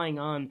you're relying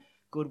on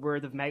good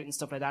word of mouth and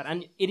stuff like that.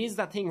 And it is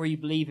that thing where you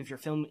believe if your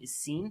film is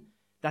seen,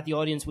 that the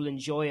audience will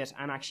enjoy it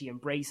and actually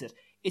embrace it.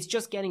 It's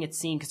just getting it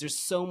seen because there's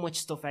so much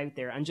stuff out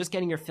there. And just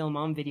getting your film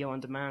on video on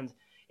demand,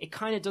 it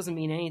kind of doesn't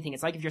mean anything.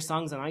 It's like if your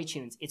song's on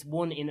iTunes, it's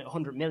 1 in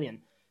 100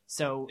 million.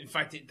 So, in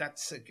fact,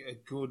 that's a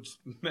good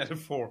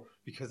metaphor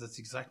because that's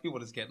exactly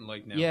what it's getting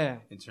like now. Yeah.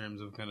 In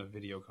terms of kind of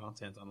video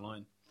content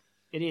online.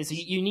 It is.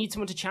 You need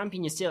someone to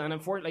champion you still. And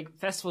unfortunately, like,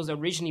 festivals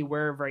originally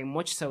were very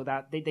much so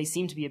that they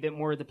seem to be a bit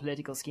more of the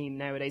political scheme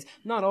nowadays.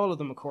 Not all of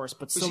them, of course,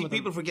 but some of them.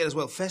 People forget as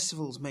well,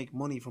 festivals make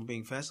money from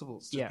being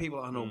festivals. There's people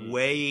on a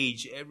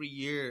wage every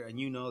year, and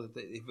you know that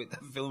if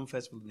a film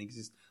festival didn't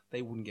exist,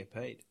 they wouldn't get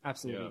paid.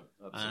 Absolutely.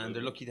 Yeah, absolutely. And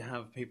they're lucky to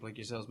have people like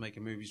yourselves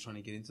making movies trying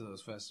to get into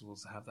those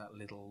festivals to have that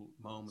little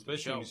moment.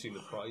 Especially when you see the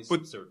price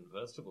of certain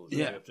festivals.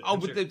 Yeah.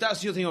 But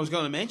that's the other thing I was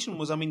going to mention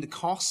was, I mean, the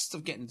cost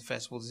of getting into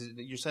festivals.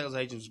 Your sales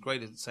agent was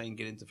great at saying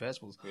get into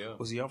festivals. Yeah.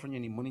 Was he offering you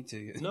any money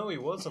to? No, he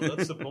wasn't.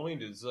 That's the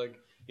point. It's like,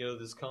 you know,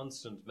 this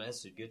constant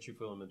message, get your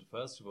film into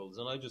festivals.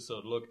 And I just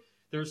thought, look,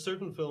 there are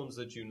certain films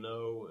that you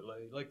know,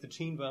 like the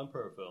Teen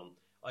Vampire film.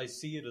 I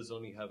see it as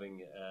only having,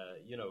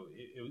 you know,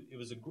 it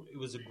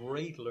was a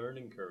great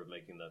learning curve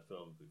making that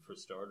film, for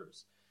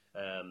starters.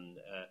 And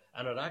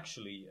it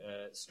actually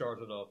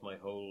started off my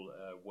whole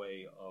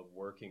way of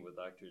working with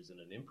actors in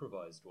an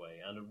improvised way.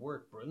 And it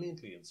worked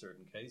brilliantly in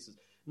certain cases.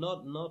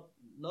 Not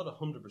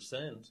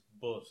 100%,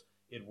 but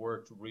it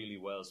worked really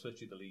well,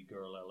 especially the lead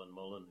girl, Ellen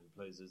Mullen,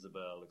 who plays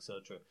Isabel,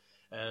 etc.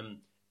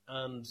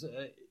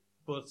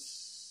 But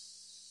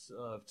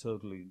I've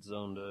totally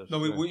zoned out. No,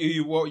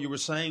 what you were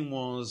saying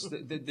was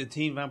the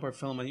Teen Vampire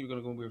film. I think we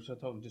were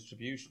talking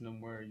distribution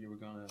and where you were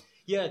going to.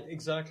 Yeah,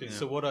 exactly. Yeah.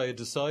 So what I had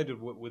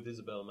decided with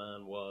Isabel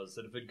Mann was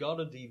that if it got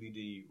a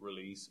DVD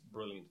release,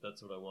 brilliant,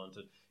 that's what I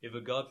wanted. If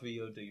it got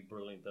VOD,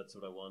 brilliant, that's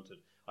what I wanted.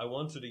 I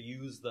wanted to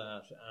use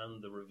that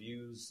and the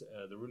reviews,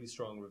 the really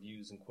strong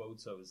reviews and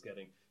quotes I was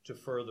getting to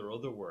further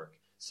other work.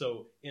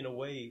 So in a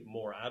way,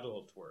 more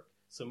adult work.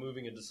 So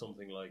moving into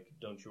something like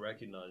Don't You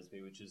Recognize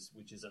Me, which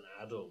is an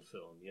adult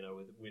film, you know,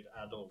 with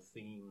adult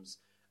themes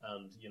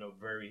and, you know,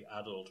 very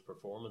adult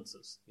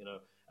performances, you know,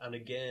 and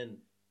again,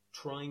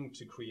 trying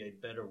to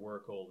create better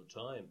work all the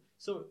time.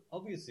 So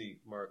obviously,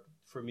 Mark,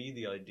 for me,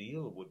 the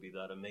ideal would be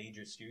that a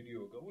major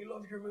studio would go, we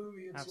love your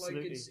movie. It's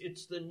Absolutely. Like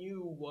it's the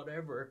new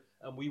whatever,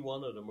 and we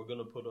want it, and we're going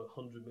to put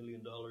 $100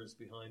 million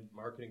behind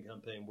marketing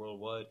campaign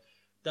worldwide.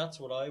 That's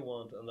what I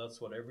want, and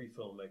that's what every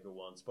filmmaker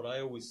wants. But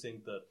I always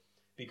think that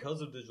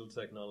because of digital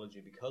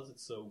technology, because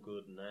it's so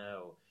good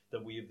now,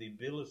 that we have the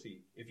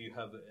ability, if you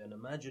have an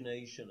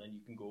imagination and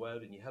you can go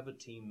out and you have a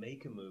team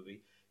make a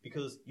movie,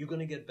 because you're going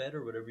to get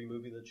better with every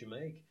movie that you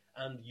make.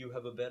 And you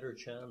have a better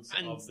chance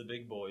of the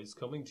big boys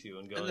coming to you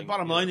and going... And the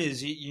bottom line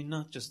is, you're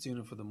not just doing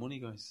it for the money,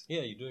 guys.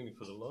 Yeah, you're doing it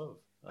for the love.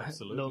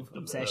 Absolutely. Love,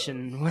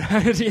 obsession,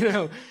 you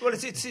know. Well,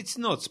 it's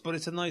nuts, but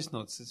it's a nice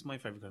nuts. It's my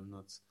favourite kind of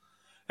nuts.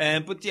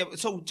 But yeah,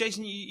 so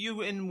Jason,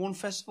 you in one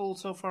festival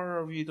so far,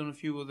 or have you done a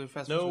few other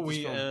festivals?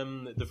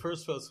 No, the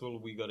first festival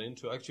we got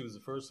into, actually was the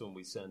first one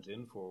we sent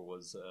in for,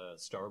 was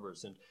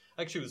Starburst. And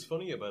actually it was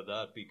funny about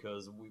that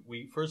because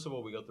we first of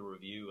all, we got the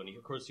review, and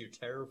of course you're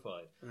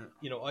terrified. Yeah.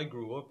 You know, I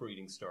grew up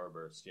reading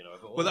Starburst, you know.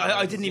 Well,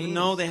 I didn't even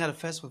know they had a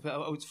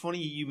festival. It's funny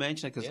you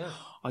mentioned it because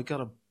I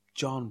got a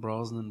John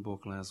Brosnan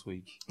book last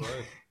week.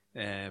 Right.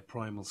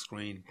 Primal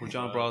Screen. But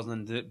John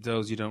Brosnan,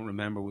 those you don't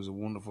remember, was a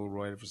wonderful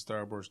writer for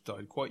Starburst,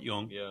 died quite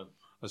young,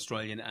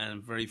 Australian,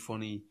 and very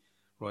funny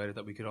writer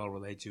that we could all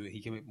relate to.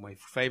 He came up with my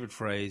favourite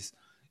phrase,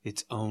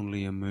 it's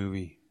only a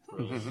movie.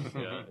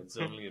 Yeah, it's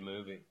only a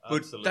movie.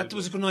 Absolutely. But that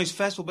was a nice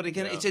festival, but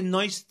again, it's a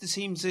nice, it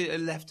seems a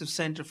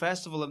left-of-centre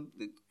festival. And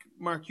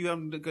Mark, you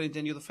haven't got into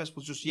any other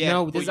festivals just yet.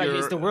 No,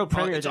 it's the world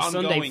premiere this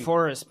Sunday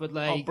for us. But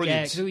like,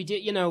 so we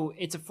did. You know,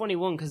 it's a funny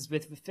one because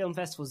with film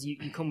festivals, you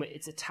come with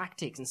it's a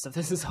tactics and stuff.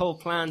 There's this whole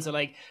plan. So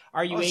like,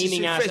 are you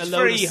aiming at a load of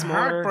smaller? It's very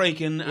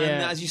heartbreaking,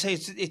 and as you say,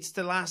 it's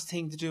the last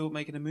thing to do with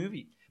making a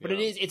movie. But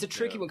it's a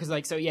tricky one because,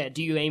 like, so yeah,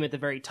 do you aim at the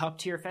very top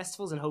tier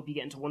festivals and hope you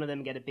get into one of them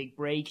and get a big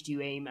break? Do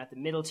you aim at the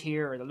middle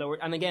tier or the lower?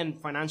 And again,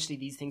 financially,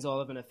 these things all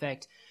have an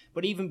effect.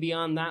 But even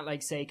beyond that,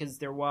 like, say, because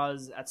there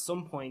was at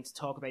some point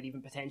talk about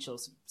even potential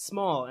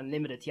small and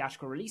limited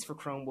theatrical release for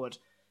Cronewood,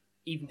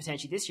 even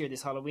potentially this year,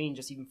 this Halloween,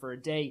 just even for a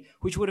day,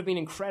 which would have been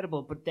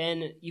incredible. But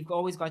then you've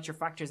always got your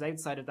factors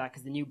outside of that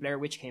because the new Blair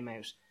Witch came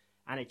out.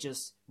 And it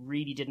just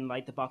really didn't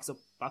light the box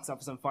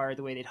office on fire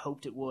the way they'd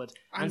hoped it would.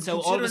 And so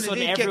all of a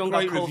sudden everyone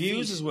got cold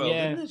reviews feet. As well,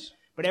 didn't it?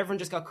 But everyone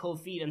just got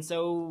cold feet. And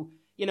so,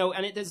 you know,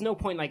 and there's no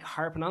point like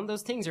harping on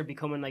those things or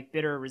becoming like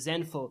bitter or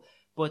resentful.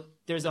 But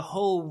there's a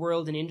whole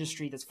world and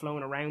industry that's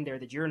flowing around there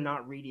that you're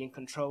not really in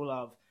control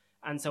of.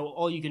 And so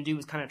all you can do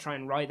is kind of try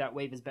and ride that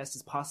wave as best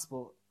as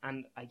possible,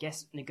 and I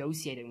guess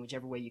negotiate it in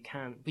whichever way you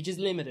can, which is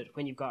limited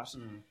when you've got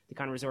the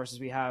kind of resources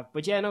we have.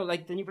 But yeah, no,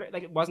 like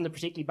it wasn't a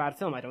particularly bad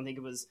film. I don't think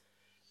it was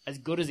as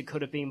good as it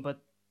could have been, but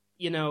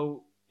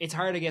it's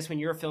hard, I guess, when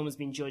your film is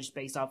being judged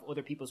based off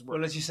other people's work.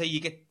 Well, as you say,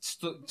 you get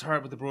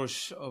tired with the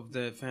brush of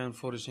the found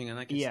footage thing, and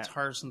that gets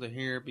tiresome to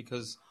hear,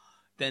 because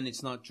then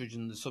it's not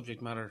judging the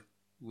subject matter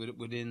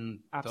within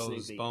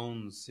those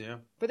bones, yeah.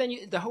 But then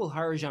the whole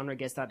horror genre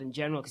gets that in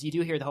general, because you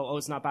do hear the whole,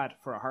 it's not bad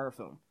for a horror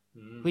film,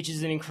 which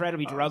is an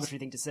incredibly derogatory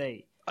thing to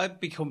say. I've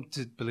become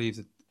to believe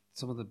that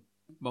some of the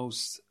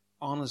most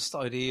honest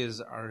ideas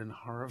are in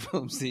horror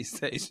films these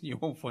days. You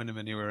won't find them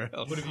anywhere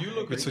else. But if you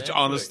look with at such Netflix,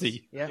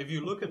 honesty, if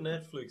you look at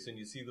Netflix and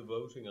you see the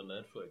voting on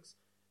Netflix,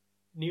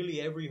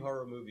 nearly every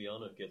horror movie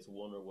on it gets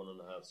 1 or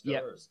 1.5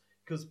 stars,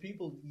 because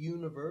people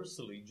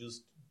universally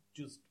just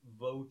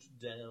vote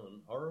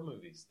down horror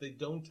movies. They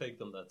don't take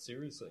them that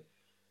seriously.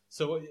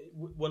 So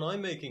when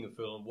I'm making a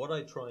film, what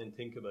I try and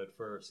think about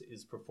first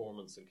is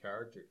performance and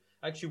character.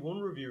 Actually, one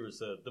reviewer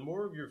said, the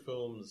more of your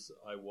films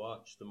I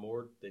watch, the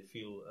more they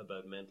feel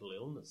about mental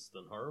illness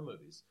than horror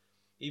movies.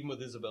 Even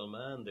with Isabel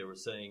Mann, they were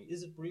saying,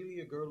 is it really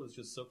a girl who's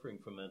just suffering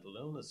from mental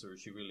illness, or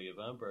is she really a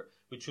vampire?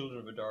 With Children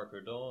of a Darker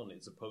Dawn,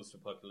 it's a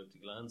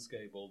post-apocalyptic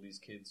landscape. All these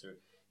kids are,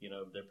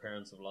 their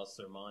parents have lost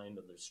their mind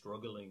and they're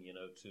struggling,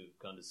 to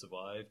kind of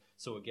survive.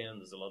 So again,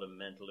 there's a lot of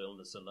mental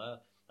illness in that.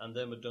 And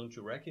then with Don't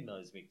You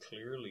Recognize Me,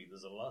 clearly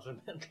there's a lot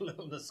of mental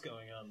illness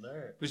going on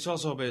there. But it's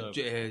also about,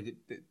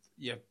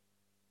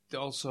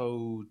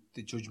 also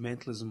the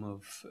judgmentalism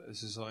of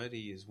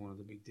society is one of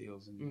the big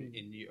deals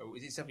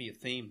it's definitely a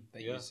theme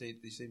that you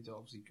seem to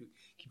obviously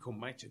keep coming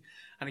back to.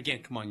 And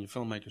again, come on, you're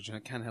filmmakers, you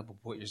can't help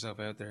but put yourself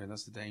out there, and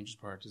that's the dangerous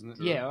part, isn't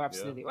it? Yeah,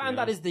 absolutely. Well, and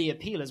that is the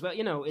appeal as well.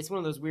 It's one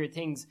of those weird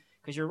things,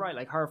 because you're right,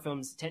 like horror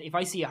films, if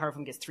I see a horror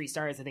film gets 3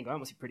 stars, I think, that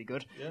must be pretty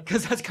good,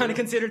 because that's kind of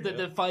considered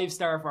the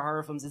 5-star for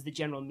horror films as the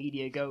general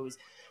media goes.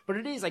 But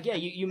it is like,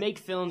 you make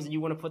films and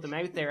you want to put them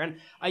out there, and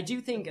I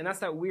do think, and that's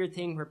that weird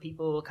thing where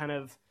people kind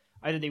of,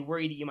 either they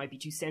worry that you might be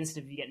too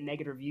sensitive if you get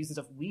negative reviews and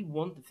stuff. We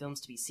want the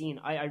films to be seen.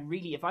 I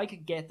really, if I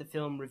could get the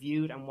film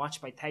reviewed and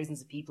watched by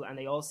thousands of people and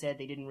they all said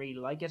they didn't really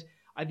like it,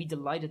 I'd be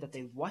delighted that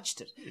they watched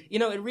it.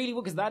 It really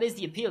would, because that is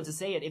the appeal, to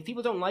say it. If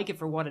people don't like it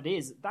for what it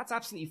is, that's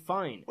absolutely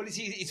fine. Well,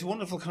 it's a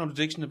wonderful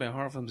contradiction about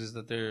horror films, is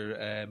that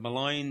they're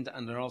maligned,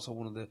 and they're also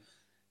one of the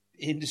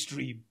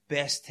industry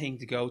best thing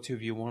to go to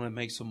if you want to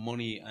make some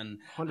money and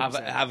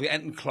 100%. have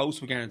anything close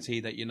to a guarantee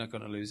that you're not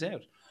going to lose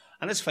out.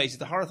 And let's face it,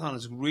 the Horrorthon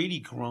has really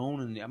grown.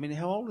 And I mean,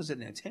 how old is it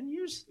now? 10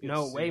 years?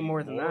 No, way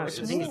more than that. I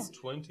think it's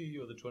 20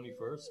 or the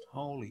 21st.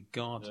 Holy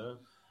God. Yeah.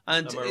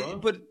 And Am I wrong?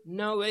 But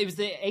no, it was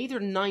the 8th or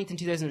 9th in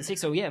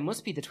 2006. So yeah, it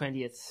must be the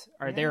 20th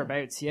or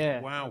thereabouts.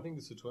 Yeah. Wow. I think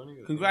it's the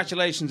 20th.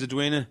 Congratulations,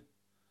 Edwina.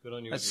 Good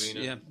on you,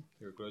 Edwina. Yeah.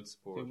 You're a great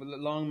support.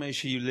 Long may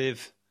she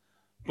live.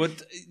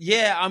 But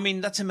yeah, I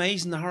mean, that's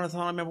amazing. The Horrorthon.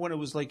 I remember when it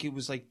was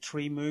like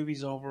 3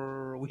 movies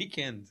over a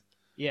weekend.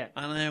 Yeah.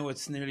 And now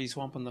it's nearly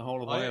swamping the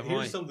whole of IFI.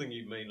 Here's something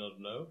you may not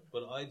know,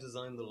 but I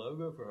designed the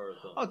logo for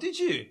Horrorthon. Oh, did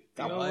you?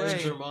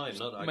 Eyes are mine,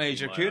 not actually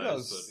major my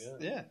kudos. Eyes,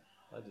 but yeah.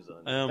 I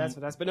designed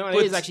it. But no,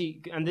 it is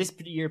actually, and this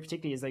year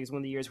particularly is one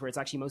of the years where it's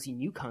actually mostly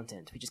new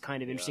content, which is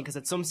kind of interesting, because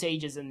at some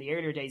stages in the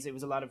earlier days it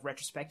was a lot of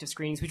retrospective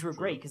screenings, which were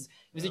great, because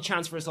it was a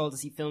chance for us all to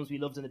see films we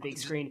loved on the big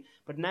screen.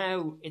 But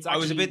now it's actually... I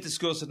was a bit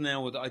disgusted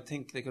now with, I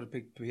think they could have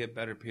picked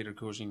better Peter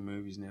Cushing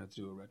movies now to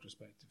do a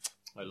retrospective.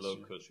 I love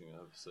Cushing, I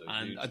have to say.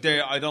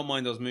 And I don't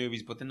mind those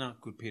movies, but they're not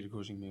good Peter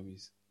Cushing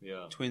movies.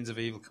 Yeah. Twins of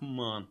Evil, come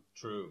on.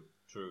 True.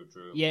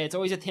 Yeah, it's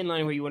always a thin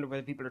line where you wonder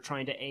whether people are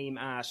trying to aim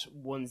at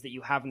ones that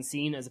you haven't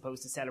seen as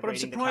opposed to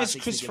celebrating. But I'm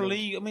surprised Christopher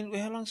Lee. I mean,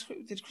 how long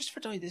did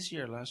Christopher die this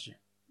year or last year?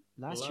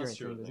 Last year,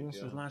 I think.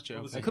 It was last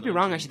year. I could be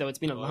wrong, actually, though. It's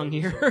been a long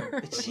year.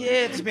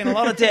 There's been a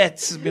lot of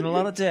deaths.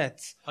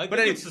 But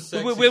anyway,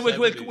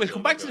 we'll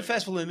come back to the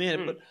festival in a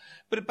minute.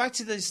 But back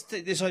to this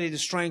idea, the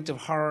strength of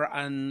horror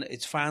and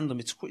its fandom.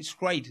 It's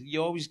great.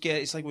 You always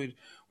get, it's like with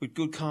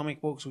good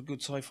comic books, with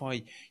good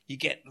sci-fi, you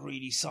get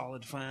really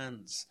solid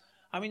fans.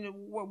 I mean,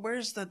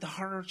 where's the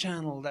horror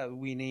channel that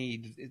we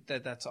need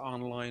that's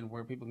online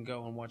where people can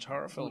go and watch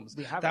horror films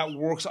that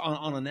works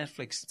on a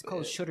Netflix? It's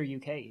called Shudder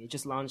UK. It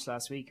just launched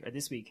last week or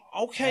this week.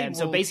 Okay,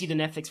 so basically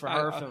the Netflix for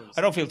horror films.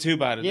 I don't feel too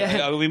bad.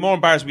 Yeah. I would be more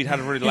embarrassed if we'd had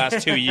it for the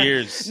last 2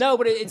 years. No,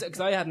 but it's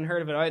because I hadn't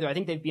heard of it either. I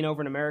think they've been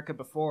over in America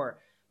before,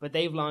 but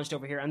they've launched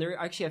over here. And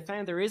I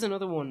found there is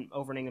another one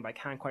over in England, but I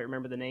can't quite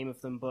remember the name of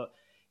them. But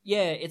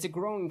yeah, it's a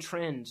growing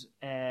trend.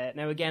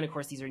 Now, again, of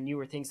course, these are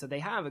newer things, so they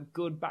have a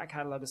good back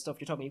catalogue of stuff.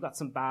 You've got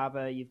some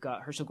Bava, you've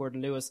got Herschel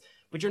Gordon-Lewis,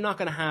 but you're not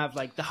going to have,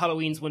 like, the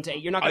Halloween's 1 to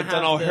 8. You're not going to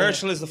have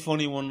Herschel is the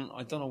funny one.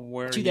 I don't know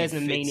where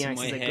 2000 he fits Maniacs in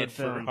my is a head good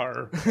film. For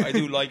horror. I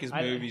do like his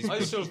movies. I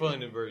still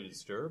find it very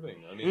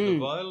disturbing. I mean, the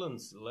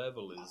violence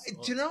level is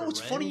Do you know, it's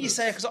funny you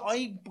say it, because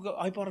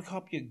I bought a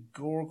copy of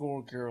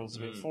Gore Girls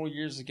about 4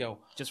 years ago.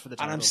 Just for the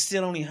title. And I'm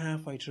still only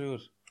halfway through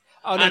it.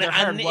 Oh, no,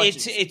 and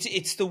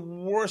it's the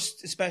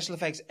worst special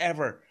effects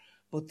ever.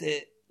 But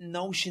the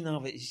notion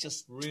of it is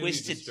just Really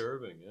twisted.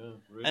 disturbing, yeah.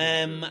 Really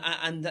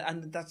disturbing.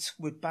 And that's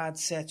with bad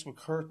sets, with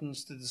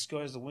curtains to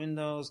disguise the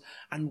windows,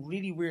 and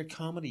really weird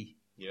comedy.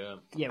 Yeah.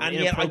 Yeah, And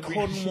yet I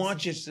inappropriate. couldn't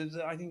watch it.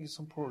 I think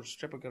some poor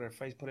stripper got her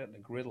face put out in a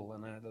griddle,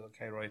 and I thought,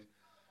 okay, right,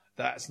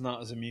 that's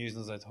not as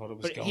amusing as I thought it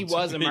was But going he to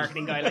was a be.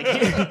 marketing guy.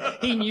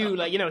 Like he knew,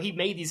 like, you know, he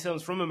made these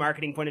films from a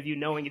marketing point of view,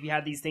 knowing if he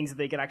had these things that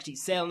they could actually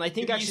sell. And I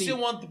think But actually, you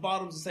still want the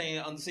bottoms to say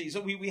on the seat.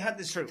 So we had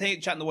this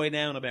thing chatting the way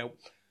down about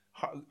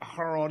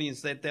horror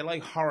audience. They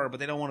like horror, but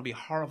they don't want to be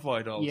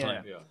horrified all the Yeah.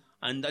 time. Yeah.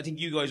 And I think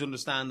you guys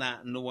understand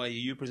that in the way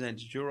you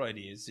presented your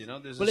ideas. You know,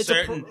 there's Well, a it's a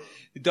certain,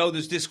 though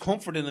there's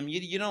discomfort in them.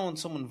 You don't want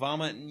someone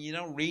vomit, and you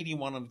don't really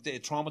want them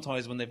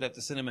traumatized when they've left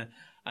the cinema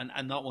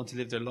and not want to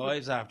live their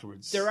lives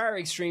afterwards. there are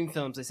extreme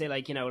films. I say,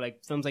 like, you know,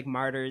 like films like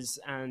Martyrs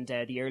and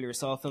the earlier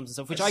Saw films and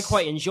stuff, which I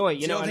quite enjoy.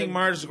 You know, I think and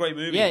Mars is a great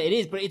movie. yeah, it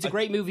is, but it's a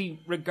great movie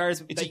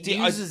regardless. It's That a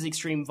uses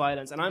extreme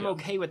violence, and I'm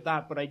okay with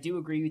that. But I do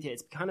agree with you.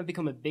 It's kind of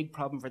become a big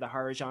problem for the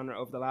horror genre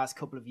over the last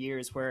couple of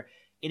years, where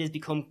it has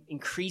become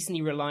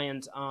increasingly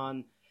reliant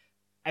on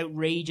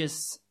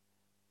outrageous,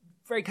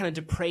 very kind of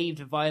depraved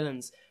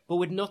violence, but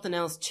with nothing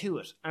else to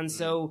it. And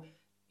so,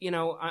 you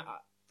know,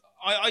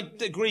 I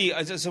agree.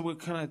 So we're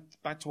kind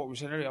of back to what we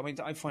said earlier. I mean,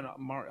 I find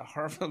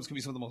horror films can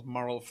be some of the most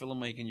moral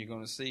filmmaking you're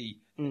going to see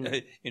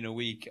in a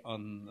week.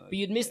 But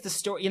you'd miss the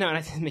story, you know, and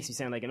it makes me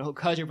sound like an old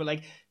codger, but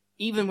like,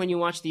 even when you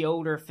watch the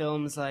older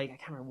films, like, I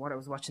can't remember what I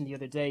was watching the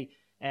other day,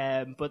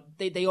 but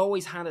they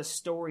always had a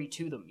story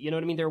to them. You know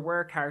what I mean? There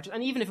were characters,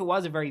 and even if it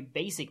was a very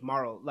basic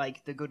moral,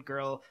 like the good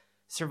girl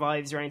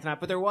survives or anything like that,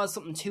 but there was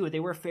something to it. They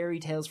were fairy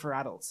tales for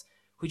adults,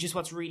 which is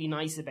what's really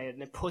nice about it,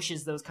 and it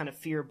pushes those kind of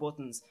fear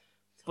buttons.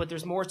 But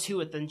there's more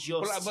to it than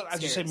just. Well,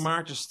 as you said, scares.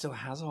 Martyrs still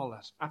has all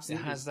that.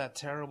 Absolutely. It has that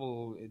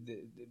terrible,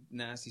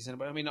 nasty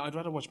cinema. I mean, I'd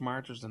rather watch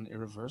Martyrs than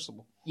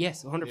Irreversible.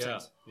 Yes,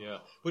 100%. Yeah.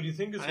 But you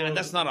think as well... And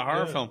that's not a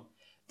horror yeah. film.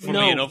 No,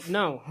 Funnily enough.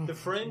 no. The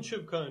French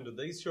have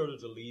they started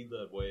to lead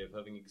that way of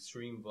having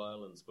extreme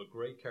violence, but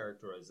great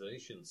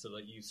characterization, so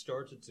that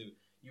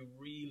you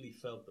really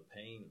felt the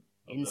pain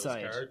of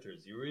Inside. those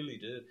characters. You really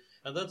did.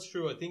 And that's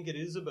true. I think it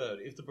is about,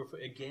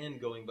 again,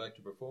 going back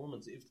to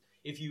performance,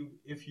 if you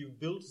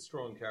built a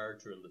strong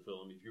character in the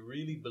film, if you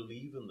really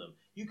believe in them,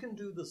 you can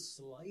do the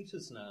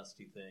slightest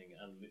nasty thing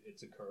and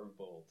it's a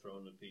curveball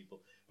thrown at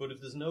people. But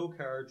if there's no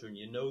character and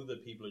you know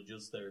that people are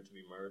just there to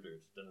be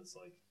murdered, then it's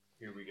like,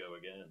 here we go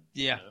again.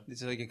 Yeah, you know?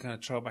 it's like a kind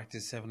of throwback to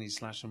 70s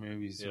slasher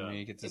movies Yeah. when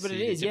you get to But see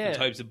it is, the different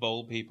yeah. types of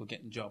bold people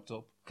getting chopped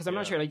up. Because I'm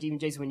not sure, like, even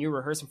Jason, when you were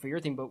rehearsing for your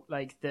thing, but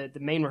like the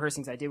main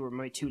rehearsings I did were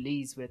my two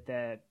leads with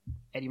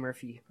Eddie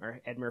Murphy, or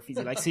Ed Murphy,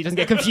 so he doesn't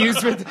get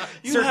confused with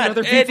certain had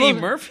other people. Eddie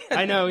Murphy?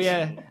 I know,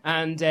 yeah.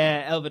 And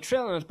Elva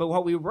Trill on it. But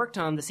what we worked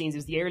on the scenes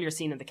was the earlier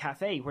scene in the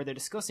cafe where they're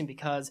discussing,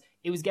 because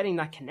it was getting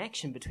that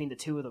connection between the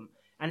two of them.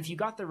 And if you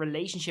got the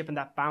relationship and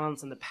that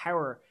balance and the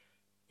power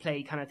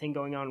play kind of thing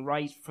going on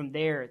right from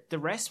there, the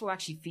rest will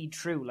actually feed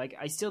through. Like,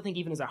 I still think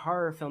even as a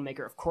horror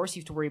filmmaker, of course you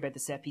have to worry about the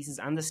set pieces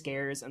and the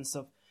scares and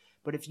stuff,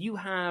 but if you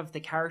have the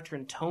character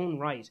and tone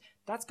right,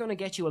 that's going to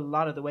get you a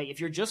lot of the way. If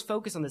you're just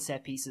focused on the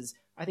set pieces,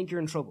 I think you're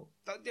in trouble.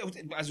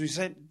 As we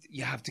said,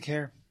 you have to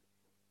care.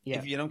 Yeah.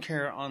 If you don't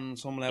care on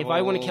some level... If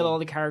I want to kill all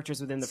the characters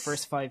within the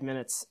first 5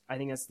 minutes, I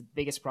think that's the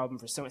biggest problem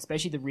for some,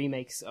 especially the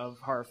remakes of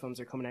horror films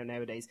that are coming out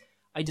nowadays.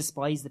 I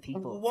despise the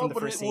people from the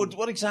first scene.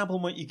 What example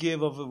might you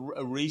give of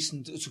a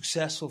recent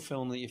successful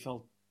film that you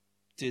felt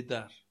did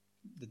that?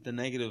 The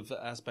negative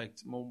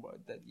aspect,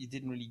 that you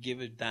didn't really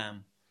give a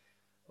damn?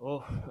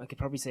 Oh, I could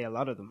probably say a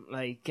lot of them.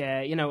 Like,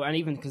 you know, and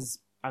even because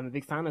I'm a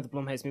big fan of the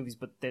Blumhouse movies,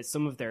 but there's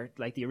some of their,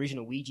 like the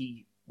original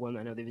Ouija one,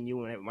 I know they have a new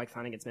one out with Mike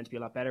Flanagan, it's meant to be a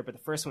lot better, but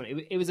the first one,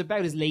 it was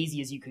about as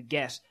lazy as you could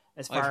get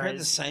as far as... I've heard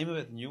the same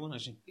about the new one,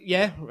 actually.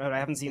 Yeah, well, I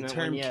haven't seen The that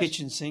term one yet.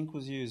 kitchen sink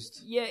was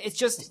used. Yeah, it's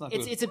just, not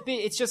it's a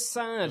bit, it's just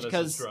sad, Unless it's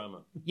because,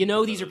 drama. you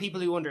know, these are people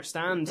who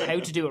understand how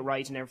to do it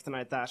right and everything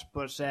like that,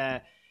 but,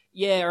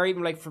 yeah, or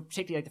even like, for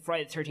particularly like the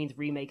Friday the 13th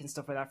remake and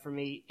stuff like that, for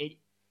me,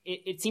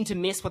 it seemed to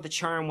miss what the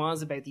charm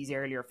was about these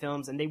earlier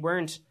films, and they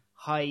weren't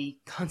high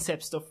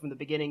concept stuff from the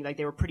beginning. Like,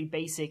 they were pretty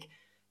basic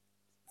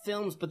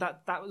films, but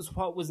that was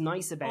what was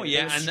nice about it. Oh, They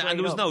yeah, were and straight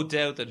there was up. no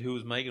doubt that who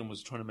was making them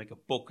was trying to make a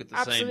buck at the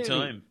Absolutely. same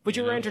time. But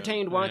you were know?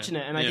 entertained watching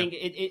it, and I Yeah.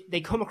 think they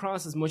come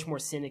across as much more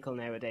cynical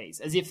nowadays,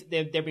 as if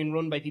they're being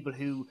run by people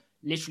who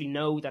literally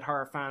know that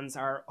horror fans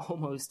are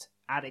almost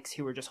addicts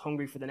who are just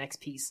hungry for the next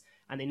piece,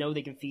 and they know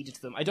they can feed it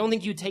to them. I don't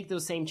think you take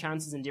those same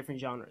chances in different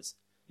genres.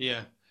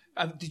 Yeah.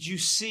 Did you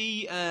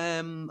see,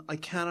 I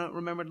cannot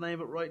remember the name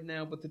of it right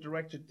now, but the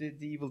director did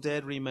the Evil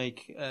Dead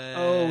remake.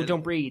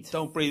 Don't Breathe.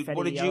 Don't Breathe. Fede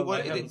What did you... Alvarez.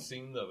 What, I haven't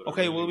seen that. But I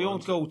okay, really well, we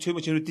want won't go too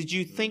much into it. Did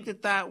you think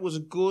that was a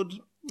good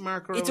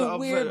marker It's of... a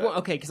weird one.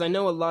 Okay, because I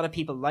know a lot of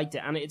people liked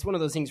it, and it's one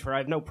of those things where I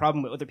have no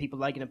problem with other people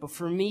liking it, but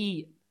for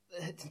me,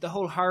 the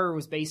whole horror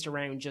was based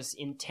around just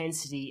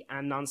intensity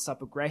and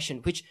non-stop aggression,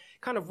 which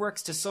kind of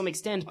works to some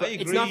extent, but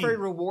it's not agree. very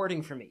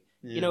rewarding for me.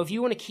 Yeah. You know, if you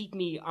want to keep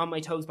me on my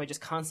toes by just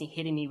constantly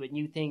hitting me with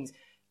new things,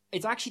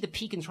 it's actually the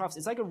peak and troughs.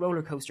 It's like a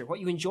roller coaster. What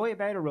you enjoy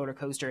about a roller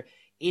coaster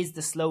is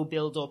the slow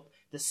build up,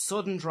 the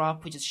sudden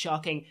drop, which is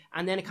shocking,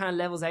 and then it kind of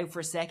levels out for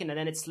a second, and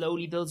then it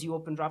slowly builds you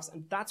up and drops.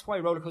 And that's why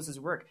roller coasters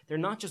work. They're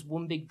not just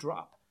one big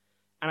drop.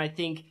 And I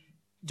think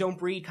Don't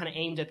Breathe kind of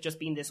aimed at just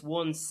being this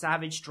one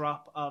savage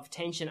drop of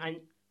tension. And,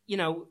 you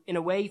know, in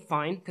a way,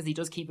 fine, because he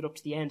does keep it up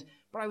to the end.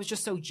 But I was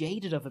just so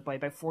jaded of it by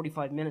about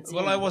 45 minutes.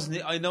 Well, I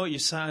wasn't. I know what you're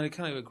saying. I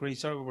kind of agree.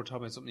 Sorry, we're talking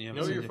about something.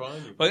 No, you're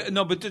fine. But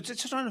no, but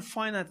just trying to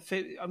find that.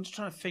 I'm just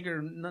trying to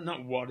figure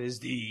not what is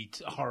the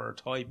horror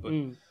type,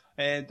 but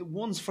the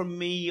ones for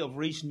me of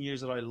recent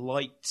years that I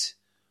liked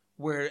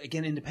were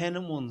again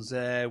independent ones.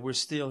 We're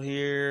Still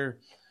Here.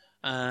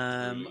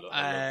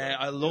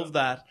 I love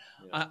that.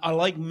 Yeah. I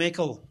like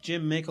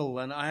Jim Mickle,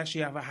 and I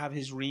actually have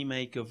his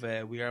remake of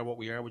We Are What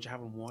We Are, which I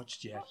haven't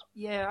watched yet.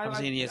 Yeah, I haven't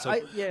seen it yet. So.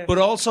 Yeah. But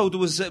also there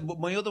was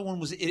my other one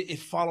was It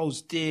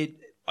Follows.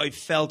 I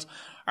felt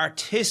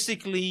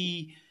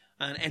artistically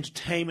and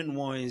entertainment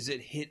wise,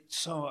 it hit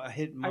most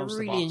of the boxes.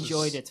 I really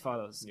enjoyed It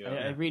Follows. Yeah.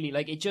 I really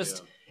like it.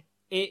 Just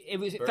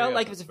it felt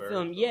like it was a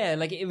film. Yeah,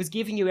 like it was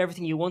giving you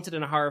everything you wanted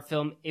in a horror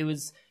film. It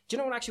was. Do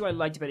you know what I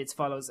liked about It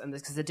Follows? And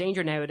because the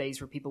danger nowadays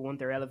where people want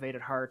their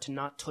elevated horror to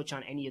not touch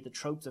on any of the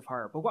tropes of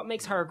horror. But what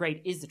makes horror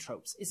great is the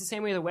tropes. It's the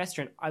same way with a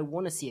Western. I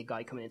want to see a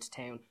guy coming into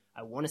town.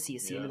 I want to see a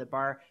scene in the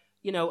bar.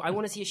 You know, I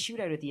want to see a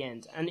shootout at the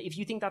end. And if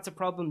you think that's a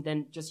problem,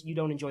 then just you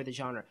don't enjoy the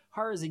genre.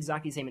 Horror is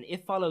exactly the same. And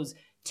It Follows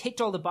ticked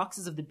all the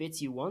boxes of the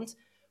bits you want,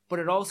 but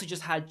it also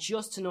just had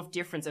just enough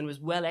difference and was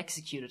well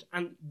executed.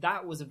 And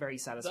that was a very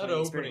satisfying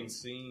experience. That opening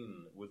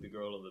scene with the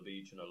girl on the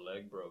beach and her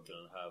leg broken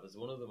in half is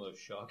one of the most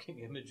shocking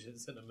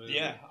images in a movie.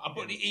 Yeah,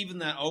 but even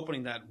that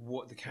opening,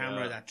 the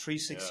camera, that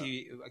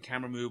 360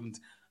 camera movement,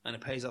 and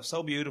it pays off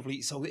so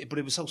beautifully. But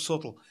it was so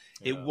subtle.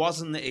 Yeah. It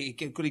wasn't a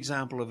good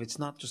example of it's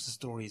not just a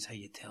story; it's how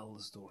you tell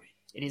the story.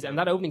 It is, and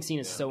that opening scene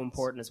is so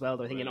important as well.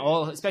 Though I think in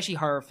all, especially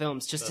horror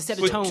films, just to set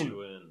a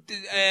tone.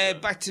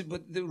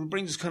 It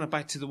brings us kind of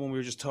back to the one we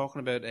were just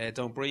talking about.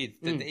 Don't Breathe.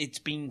 It's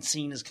been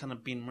seen as kind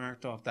of being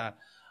marked off that,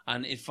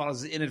 and It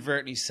Follows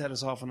inadvertently set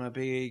us off on a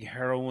big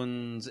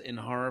heroines in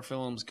horror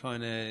films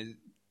kind of.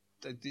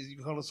 Did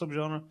you call it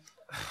subgenre?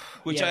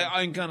 Which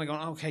I'm kind of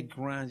going, okay,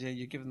 grand. Yeah,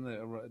 you're giving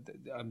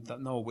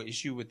no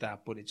issue with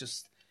that, but it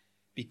just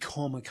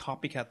become a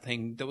copycat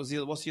thing. What's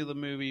the other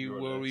movie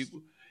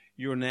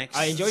You're Next.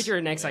 I enjoyed You're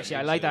Next, actually.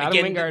 I like that.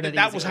 Again,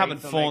 that was having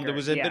fun. There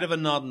was a bit of a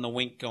nod and a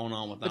wink going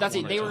on with that. But that's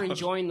it. They were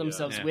enjoying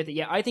themselves with it.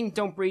 Yeah, I think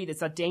Don't Breathe, it's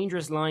that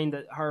dangerous line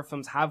that horror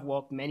films have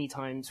walked many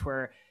times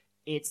where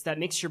it's that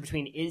mixture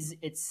between is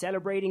it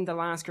celebrating the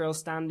last girl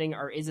standing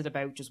or is it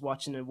about just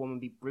watching a woman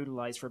be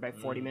brutalized for about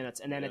 40 minutes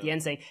and then at the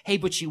end saying, hey,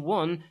 but she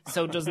won,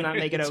 so doesn't that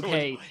make it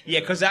okay? Yeah,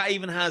 because that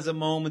even has a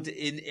moment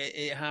in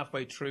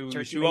halfway through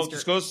which we won't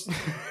discuss.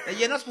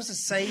 You're not supposed to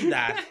say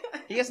that.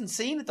 He hasn't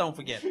seen it, don't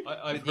forget.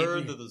 I've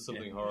heard that there's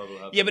something horrible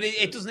happening. Yeah, but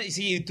it doesn't.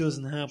 See, it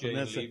doesn't happen.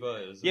 That's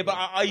Levi, but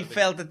I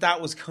felt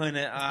that was kind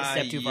of a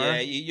step too far. Yeah,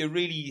 you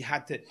really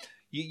had to.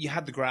 You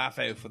had the graph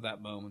out for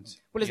that moment.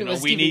 Well,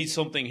 we need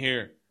something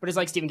here. But it's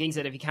like Stephen King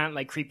said, if he can't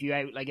like creep you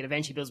out, like it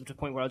eventually builds up to a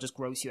point where I'll just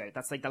gross you out.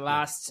 That's like the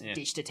last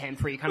ditched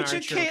attempt where you kind of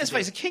aren't sure.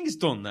 King's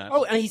done that.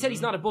 Oh, and he said he's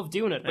not above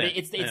doing it, but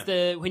it's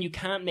the when you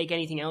can't make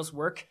anything else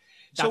work.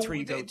 That's where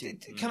you go to.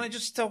 Can I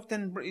just talk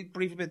then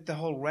briefly about the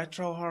whole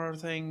retro horror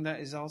thing? That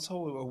is also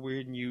a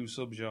weird new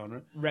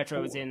subgenre.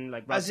 Retro is in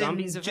like Rob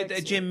Zombie's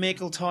effects? Jim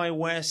Mickle, Ty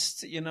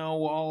West,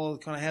 all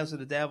kind of House of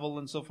the Devil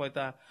and stuff like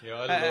that. Yeah,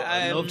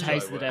 I loved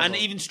House of the Devil. And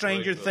even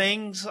Stranger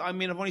Things. I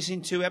mean, I've only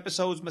seen 2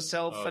 episodes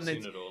myself, and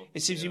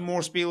it seems to be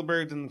more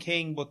Spielberg than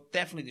King, but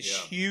definitely there's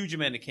huge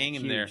amount of King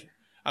in there.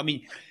 I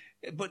mean,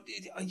 but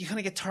you kind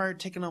of get tired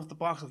ticking off the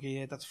box. Okay,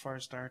 yeah, that's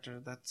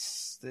Firestarter.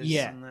 That's this.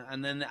 Yeah.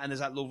 And there's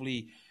that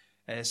lovely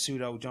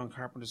pseudo John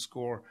Carpenter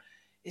score.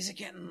 Is it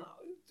getting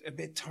a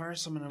bit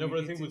tiresome? No, but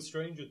I think with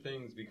Stranger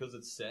Things, because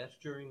it's set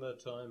during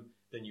that time,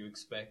 then you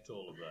expect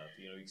all of that.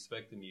 You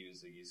expect the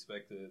music, you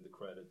expect the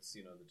credits,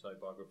 the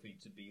typography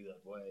to be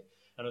that way.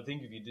 And I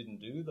think if you didn't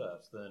do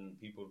that, then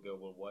people would go,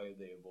 well, why are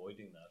they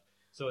avoiding that?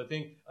 So I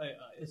think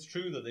it's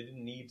true that they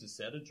didn't need to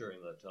set it during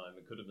that time.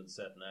 It could have been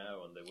set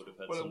now, and they would have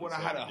had. Well, it would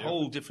have had a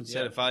whole different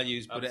set of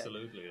values. But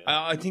absolutely,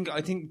 I think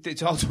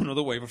it's also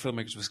another way for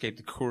filmmakers to escape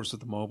the curse of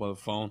the mobile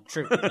phone.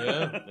 True,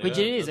 which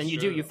it is, and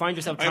you find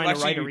yourself trying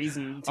to write a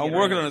reason. I'm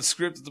working on a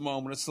script at the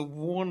moment. It's the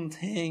one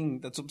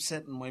thing that's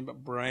upsetting my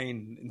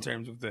brain in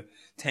terms of the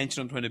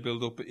tension I'm trying to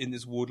build up in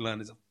this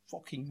woodland. Is a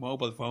fucking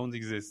mobile phones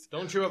exist.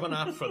 Don't you have an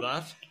app for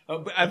that?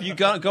 Have you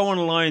go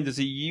online? There's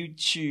a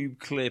YouTube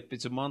clip.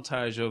 It's a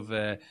montage of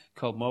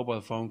called mobile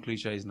phone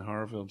cliches in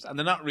horror films, and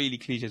they're not really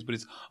cliches, but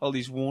it's all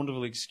these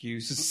wonderful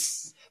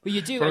excuses. But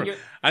you do,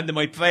 and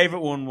my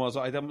favorite one was,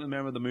 I don't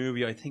remember the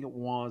movie. I think it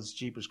was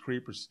Jeepers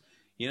Creepers.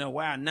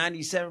 Wow,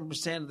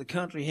 97% of the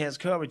country has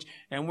coverage,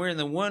 and we're in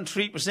the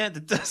 1-3%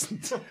 that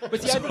doesn't.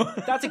 But see, I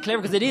think that's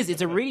clever because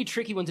it's a really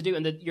tricky one to do,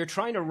 and that you're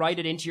trying to write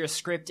it into your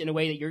script in a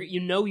way that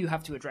you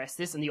have to address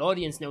this, and the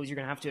audience knows you're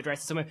going to have to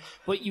address it somewhere.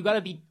 But you got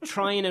to be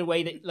trying in a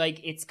way that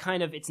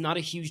it's not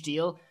a huge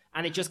deal,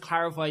 and it just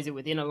clarifies it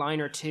within a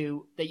line or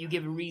two that you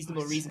give a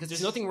reasonable reason, because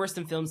there's nothing worse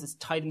than films that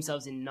tie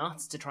themselves in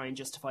knots to try and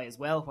justify as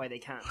well why they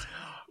can't.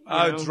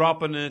 you know?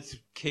 Dropping it,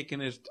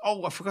 kicking it.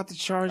 Oh, I forgot to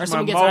charge Or my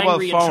someone gets mobile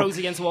angry phone. and throws it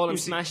against the wall and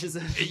smashes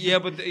it. Yeah,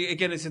 but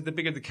again, it's the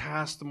bigger the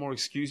cast, the more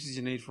excuses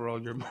you need for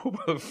all your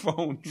mobile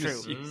phone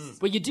misuse.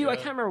 But you do, I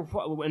can't remember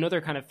what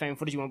another kind of found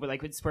footage one, but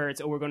like it's where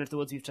it's, we're going to the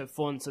woods, we have to have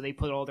fun, so they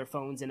put all their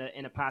phones in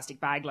a plastic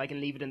bag, like,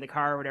 and leave it in the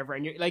car or whatever,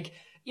 and you're like,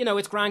 you know,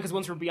 it's grand because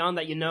once we're beyond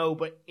that, you know,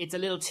 but it's a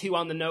little too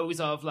on the nose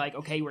of like,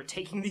 okay, we're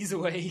taking these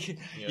away.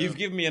 Yeah. You've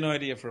given me an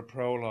idea for a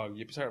prologue.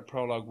 You start a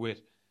prologue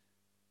with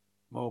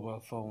mobile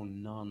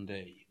phone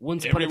non-day.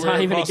 Once upon a Everywhere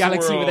time in a across the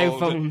galaxy without world,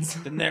 phones.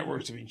 The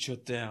networks have been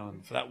shut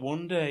down. For that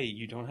one day,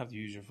 you don't have to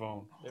use your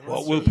phone. They What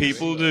must will have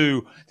people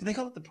doing do? Did they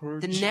call it the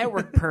purge? The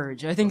network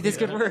purge. I think this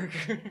could work.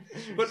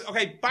 But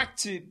okay, back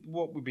to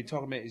what we've been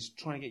talking about is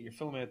trying to get your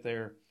film out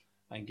there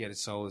and get it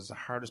sold is the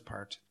hardest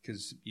part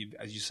because,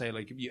 as you say,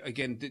 like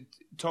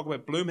talk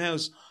about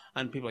Blumhouse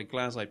and people like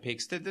Glasseye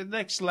Pix. The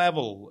next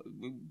level.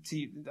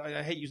 See,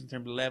 I hate using the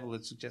term level.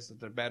 It suggests that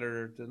they're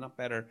better. They're not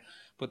better,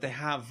 but they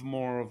have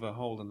more of a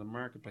hold in the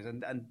marketplace,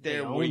 and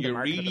they're where the you're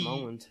market really. at the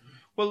moment.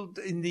 Well,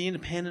 in the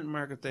independent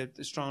market, they're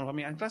strong. I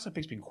mean, and Glasseye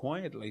Pig's been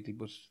quiet lately,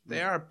 but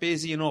they are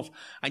busy enough.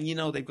 And you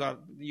know, you've got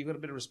a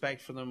bit of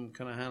respect for them,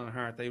 kind of hand on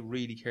heart. They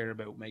really care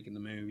about making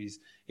the movies.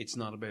 It's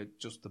not about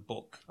just the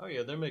book. Oh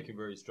yeah, they're making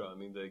very strong. I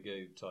mean, they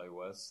gave Ty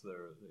West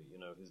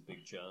his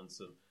big chance.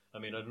 And I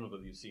mean, I don't know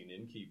whether you've seen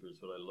Innkeepers,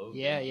 but I love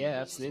Innkeepers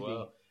absolutely. as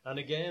well. And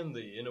again,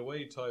 in a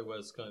way, Ty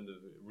West kind of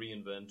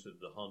reinvented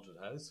the haunted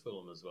house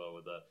film as well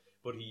with that.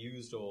 But he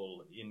used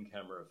all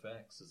in-camera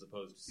effects as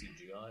opposed to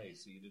CGI,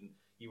 so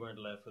you weren't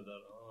left with that,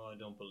 oh, I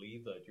don't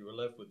believe that. You were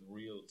left with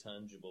real,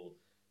 tangible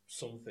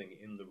something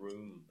in the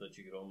room that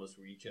you could almost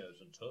reach out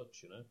and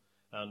touch, you know?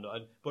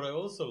 But I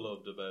also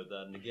loved about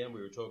that, and again, we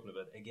were talking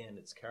about,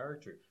 its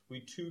character. We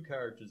had two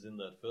characters in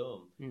that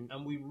film,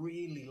 and we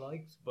really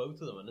liked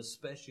both of them, and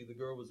especially the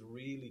girl was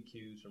really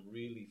cute and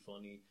really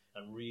funny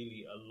and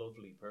really a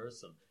lovely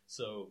person.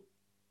 So...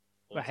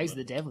 Well, House of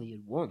the Devil,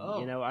 you'd won.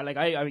 Oh. You know, I'm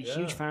a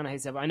huge fan of House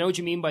of the Devil. I know what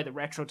you mean by the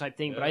retro type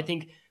thing, but I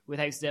think with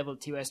House of the Devil,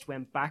 T. West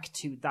went back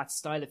to that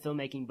style of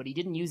filmmaking, but he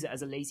didn't use it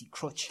as a lazy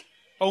crutch.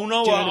 Oh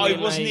no, Do you know what I I mean?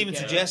 wasn't Like, even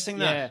suggesting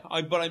that.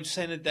 yeah. But I'm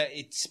saying that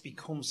it's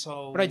become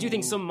so. But I do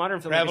think some modern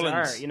filmmakers prevalent.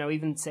 are. You know,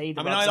 even say the.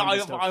 I mean, Rob Zombie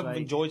I've stuff,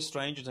 enjoyed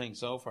Stranger Things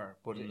so far,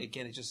 but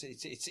again,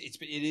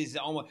 it is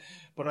almost.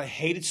 But I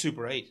hated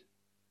Super 8.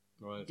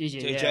 Right. Did you?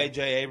 J.J.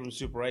 Abrams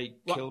Super 8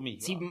 killed me.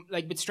 See,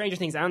 like with Stranger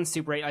Things and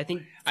Super 8, I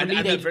think for And me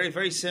they're very,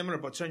 very similar,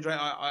 but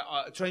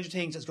Stranger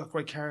Things has got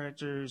great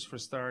characters for a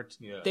start.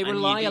 Yeah. they And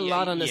rely a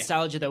lot on yeah.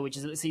 nostalgia though, which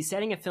is, see,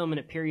 setting a film in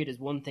a period is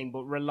one thing,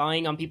 but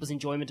relying on people's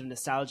enjoyment of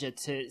nostalgia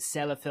to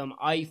sell a film,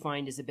 I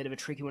find is a bit of a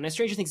tricky one. Now,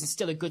 Stranger Things is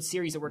still a good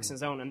series that works on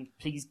its own, and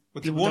please,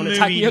 But the people one don't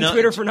attack movie me on not-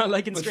 Twitter for not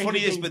liking What's Stranger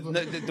funny is, Things.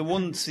 but the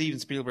one Steven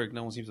Spielberg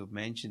no one seems to have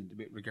mentioned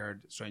with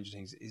regard to Stranger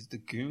Things is the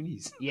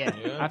Goonies. yeah,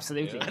 Yeah,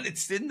 absolutely. yeah. And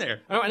it's in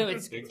there. I know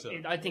it's, Big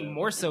time. I think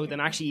more so than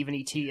actually even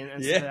E.T.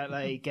 and Yeah. stuff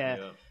like.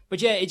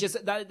 But yeah,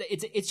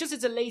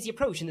 it's a lazy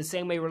approach in the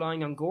same way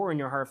relying on gore in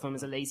your horror film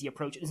is a lazy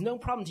approach. There's no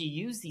problem to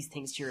use these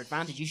things to your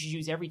advantage. You should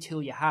use every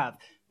tool you have,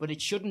 but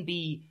it shouldn't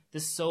be the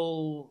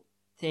sole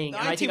thing.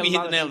 And I think we a hit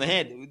lot the of nail on the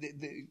people-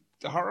 head.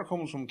 The horror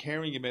comes from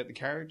caring about the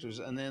characters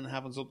and then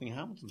having something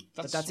happen to them.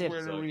 That's it. where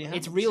it really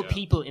happens. It's real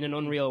people in an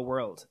unreal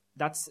world.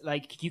 That's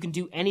like you can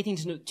do anything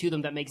to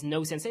them that makes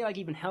no sense. Say like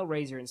even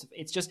Hellraiser and stuff.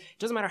 It's just it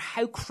doesn't matter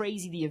how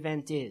crazy the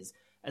event is.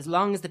 As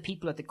long as the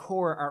people at the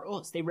core are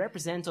us, they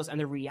represent us, and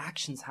their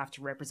reactions have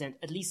to represent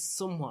at least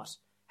somewhat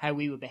how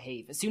we would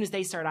behave. As soon as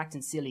they start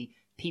acting silly,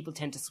 people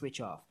tend to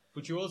switch off.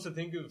 But you also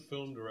think of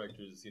film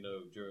directors,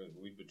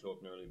 we'd been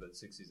talking earlier about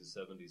 60s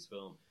and 70s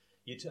film.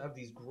 You have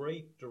these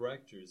great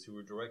directors who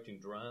are directing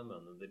drama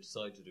and then they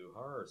decide to do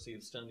horror. See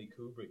if Stanley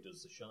Kubrick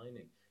does The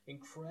Shining.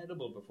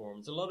 Incredible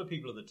performance. A lot of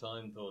people at the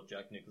time thought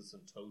Jack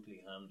Nicholson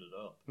totally hammed it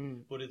up.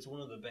 But it's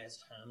one of the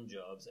best ham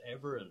jobs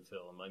ever in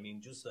film. I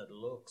mean, just that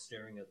look,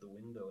 staring at the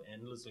window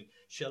endlessly.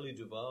 Shelley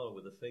Duvall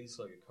with a face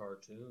like a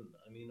cartoon.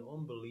 I mean,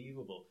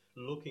 unbelievable.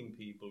 Looking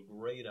people,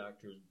 great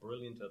actors,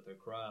 brilliant at their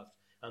craft.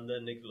 And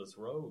then Nicholas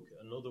Roeg,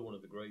 another one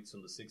of the greats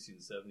from the 60s and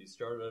 70s,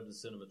 started out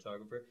as a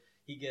cinematographer.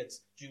 He gets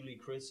Julie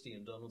Christie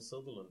and Donald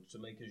Sutherland to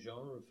make a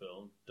genre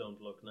film,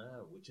 Don't Look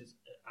Now, which is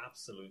an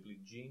absolutely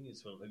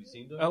genius film. Have you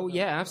seen that? Oh,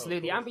 yeah,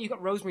 absolutely. And but you've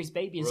got Rosemary's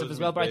Baby and stuff as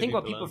well. But I think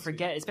what people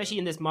forget, especially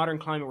in this modern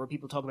climate where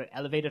people talk about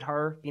elevated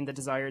horror being the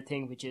desired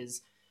thing, which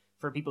is,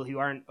 for people who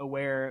aren't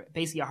aware,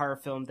 basically a horror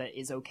film that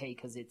is okay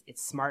because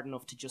it's smart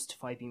enough to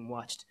justify being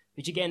watched,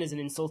 which again is an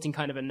insulting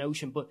kind of a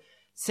notion. But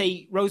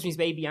say Rosemary's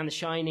Baby and The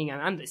Shining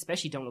and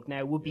especially Don't Look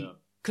Now would be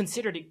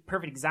considered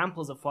perfect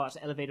examples of what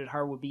elevated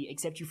horror would be,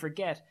 except you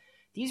forget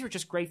these were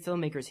just great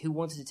filmmakers who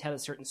wanted to tell a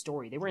certain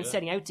story. They weren't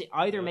setting out to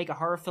either make a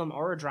horror film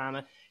or a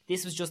drama.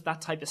 This was just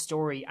that type of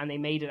story, and they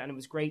made it, and it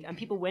was great. And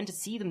people went to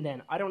see them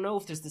then. I don't know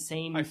if there's the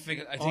same I think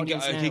now.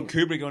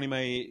 Kubrick only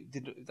made...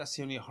 That's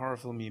the only horror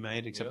film he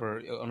made, except for,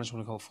 unless you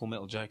want to call Full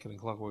Metal Jacket and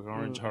Clockwork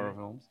Orange horror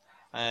films.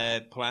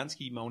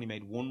 Polanski only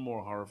made one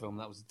more horror film,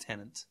 that was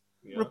Tenet.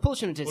 Yeah.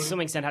 Repulsion to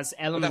some extent has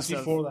elements that's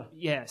before of... that.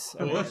 Yes.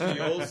 But he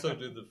also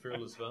did The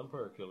Fearless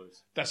Vampire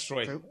Killers. That's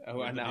right. True. Oh,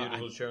 With and the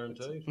beautiful Sharon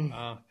Tate.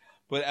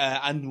 But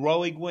and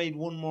Roig Wade,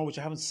 one more which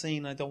I haven't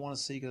seen. I don't want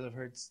to see because I've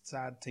heard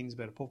sad things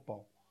about a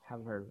puffball.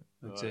 Haven't heard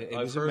of it. It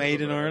I've was heard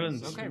made in about it.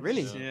 Ireland. Okay,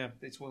 really? Yeah,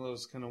 it's one of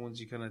those kind of ones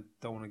you kind of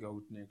don't want to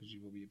go near because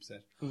you will be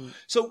upset. Mm.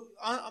 So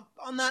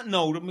on that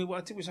note, I mean,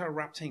 I think we sort of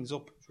wrap things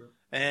up. Sure.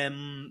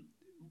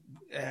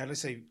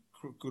 Let's say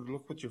good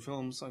luck with your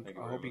films. I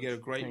hope you get a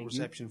great Thank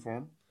reception for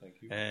them. Thank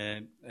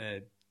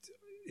you.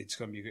 It's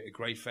going to be a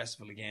great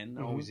festival again.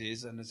 It always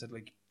is, and it's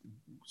like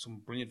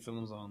some brilliant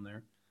films on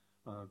there.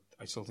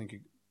 I still think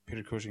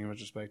Peter Cushing, in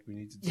retrospect, we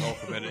need to talk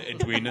about it in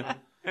Edwina.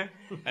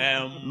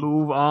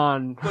 Move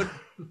on. But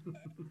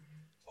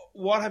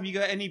what have you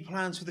got? Any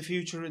plans for the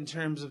future in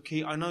terms of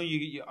I know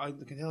I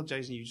can tell,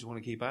 Jason, you just want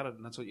to keep at it,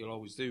 and that's what you'll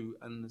always do.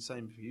 And the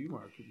same for you,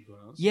 Mark. If you go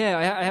else.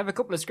 Yeah, I have a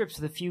couple of scripts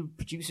with a few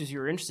producers who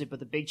are interested, but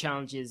the big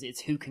challenge is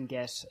it's who can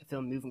get a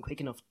film moving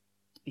quick enough.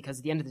 Because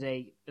at the end of the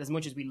day, as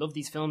much as we love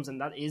these films,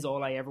 and that is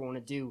all I ever want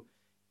to do,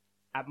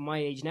 at my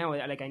age now,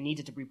 I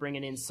needed to be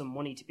bringing in some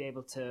money to be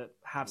able to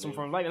have some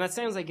form of life. And that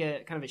sounds like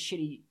a kind of a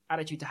shitty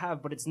attitude to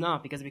have, but it's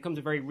not, because it becomes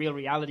a very real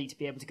reality to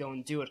be able to go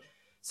and do it.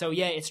 So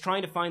yeah, it's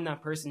trying to find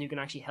that person who can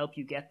actually help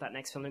you get that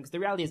next film. Because the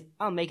reality is,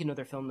 I'll make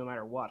another film no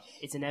matter what.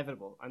 It's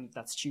inevitable.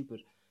 That's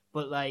stupid.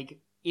 But like,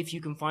 if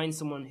you can find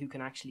someone who can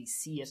actually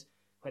see it,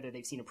 whether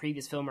they've seen a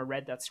previous film or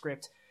read that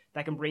script,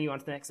 that can bring you on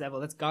to the next level,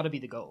 that's got to be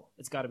the goal.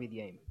 It's got to be the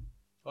aim.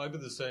 I'd be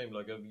the same.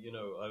 Like I've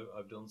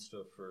done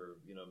stuff for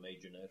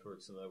major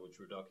networks and that, which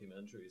were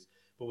documentaries.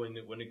 But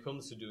when it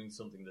comes to doing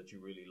something that you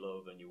really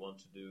love and you want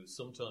to do,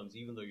 sometimes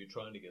even though you're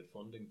trying to get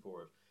funding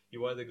for it,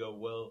 you either go,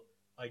 well,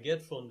 I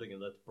get funding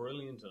and that's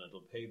brilliant and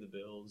it'll pay the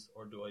bills,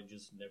 or do I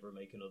just never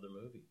make another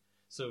movie?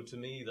 So to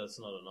me, that's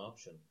not an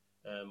option.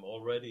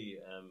 Already,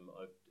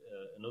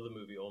 another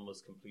movie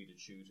almost completed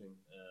shooting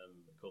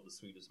called The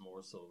Sweetest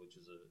Morsel, which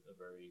is a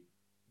very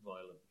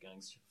violent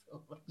gangster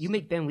film. You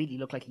make Ben Wheatley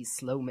look like he's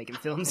slow making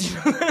films.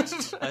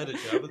 I had a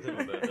chat with him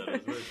about that.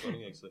 It was very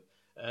funny, actually.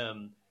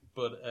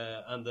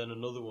 And then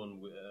another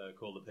one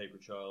called The Paper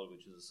Child,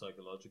 which is a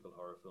psychological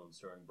horror film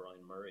starring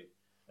Brian Murray,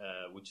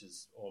 which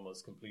is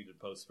almost completed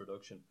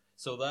post-production.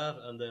 So that,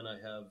 and then I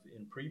have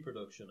in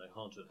pre-production a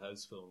haunted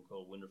house film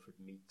called Winifred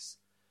Meeks,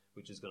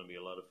 which is going to be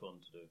a lot of fun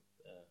to do.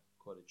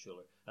 Quite a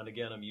chiller. And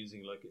again, I'm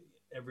using like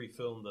every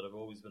film that I've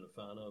always been a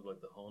fan of,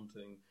 like The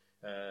Haunting,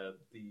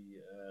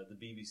 the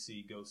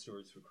BBC Ghost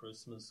Stories for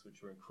Christmas,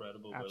 which were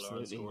incredible.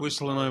 Absolutely. By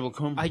Whistle and I Will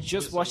Come. I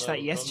just Whistle watched and I that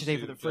Will yesterday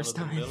Come for the to first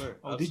Jonathan time. Miller.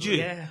 Oh, did you?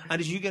 Absolutely. Yeah. And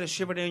did you get a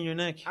shiver down your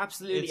neck?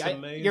 Absolutely. It's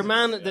amazing. Your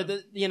man, Yeah.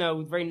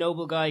 the very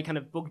noble guy, kind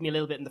of bugged me a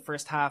little bit in the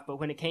first half, but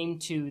when it came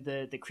to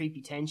the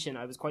creepy tension,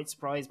 I was quite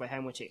surprised by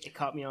how much it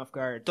caught me off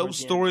guard. Those towards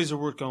the end. stories are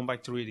worth going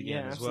back to read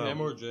again Yeah, as well.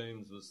 M.R.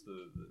 James was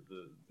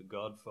the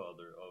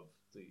godfather of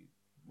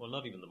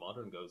not even the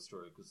modern ghost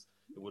story, because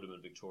it would have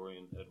been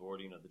Victorian,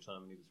 Edwardian at the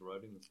time when he was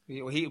writing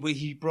them.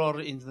 He brought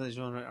it into the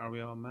genre. Are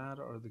we all mad,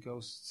 or the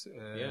ghosts,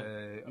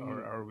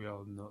 or are we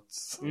all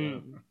nuts?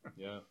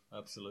 Yeah,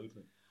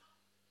 absolutely.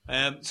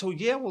 So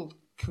yeah, well,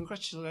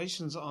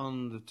 congratulations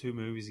on the two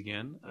movies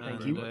again.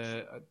 Thank and,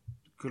 you.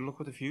 Good luck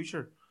with the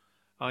future.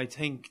 I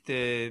think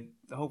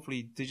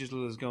hopefully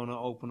digital is going to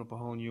open up a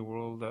whole new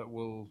world that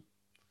will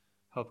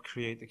help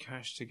create the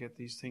cash to get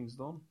these things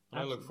done.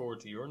 I look forward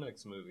to your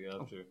next movie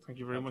after. Thank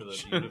you very after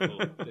much. That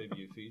beautiful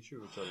debut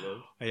feature, which I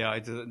love. Yeah,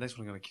 the next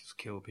one I'm going to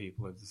kill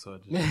people. I've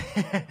decided.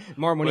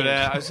 More money.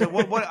 But I said,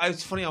 what?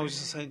 It's funny. I was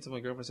just saying to my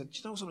girlfriend. I said, "Do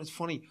you know something? It's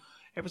funny.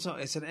 Every time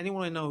I said,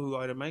 anyone I know who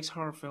either makes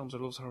horror films or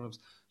loves horror films,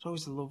 it's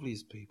always the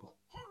loveliest people.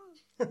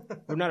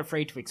 I'm not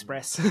afraid to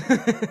express.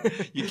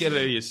 You get it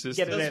out of your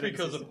system. Get it That's out.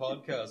 because a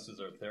podcast is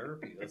our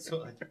therapy. That's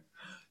why.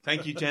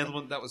 Thank you,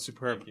 gentlemen. That was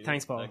superb. Thank you.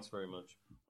 Thanks, Paul. Thanks very much.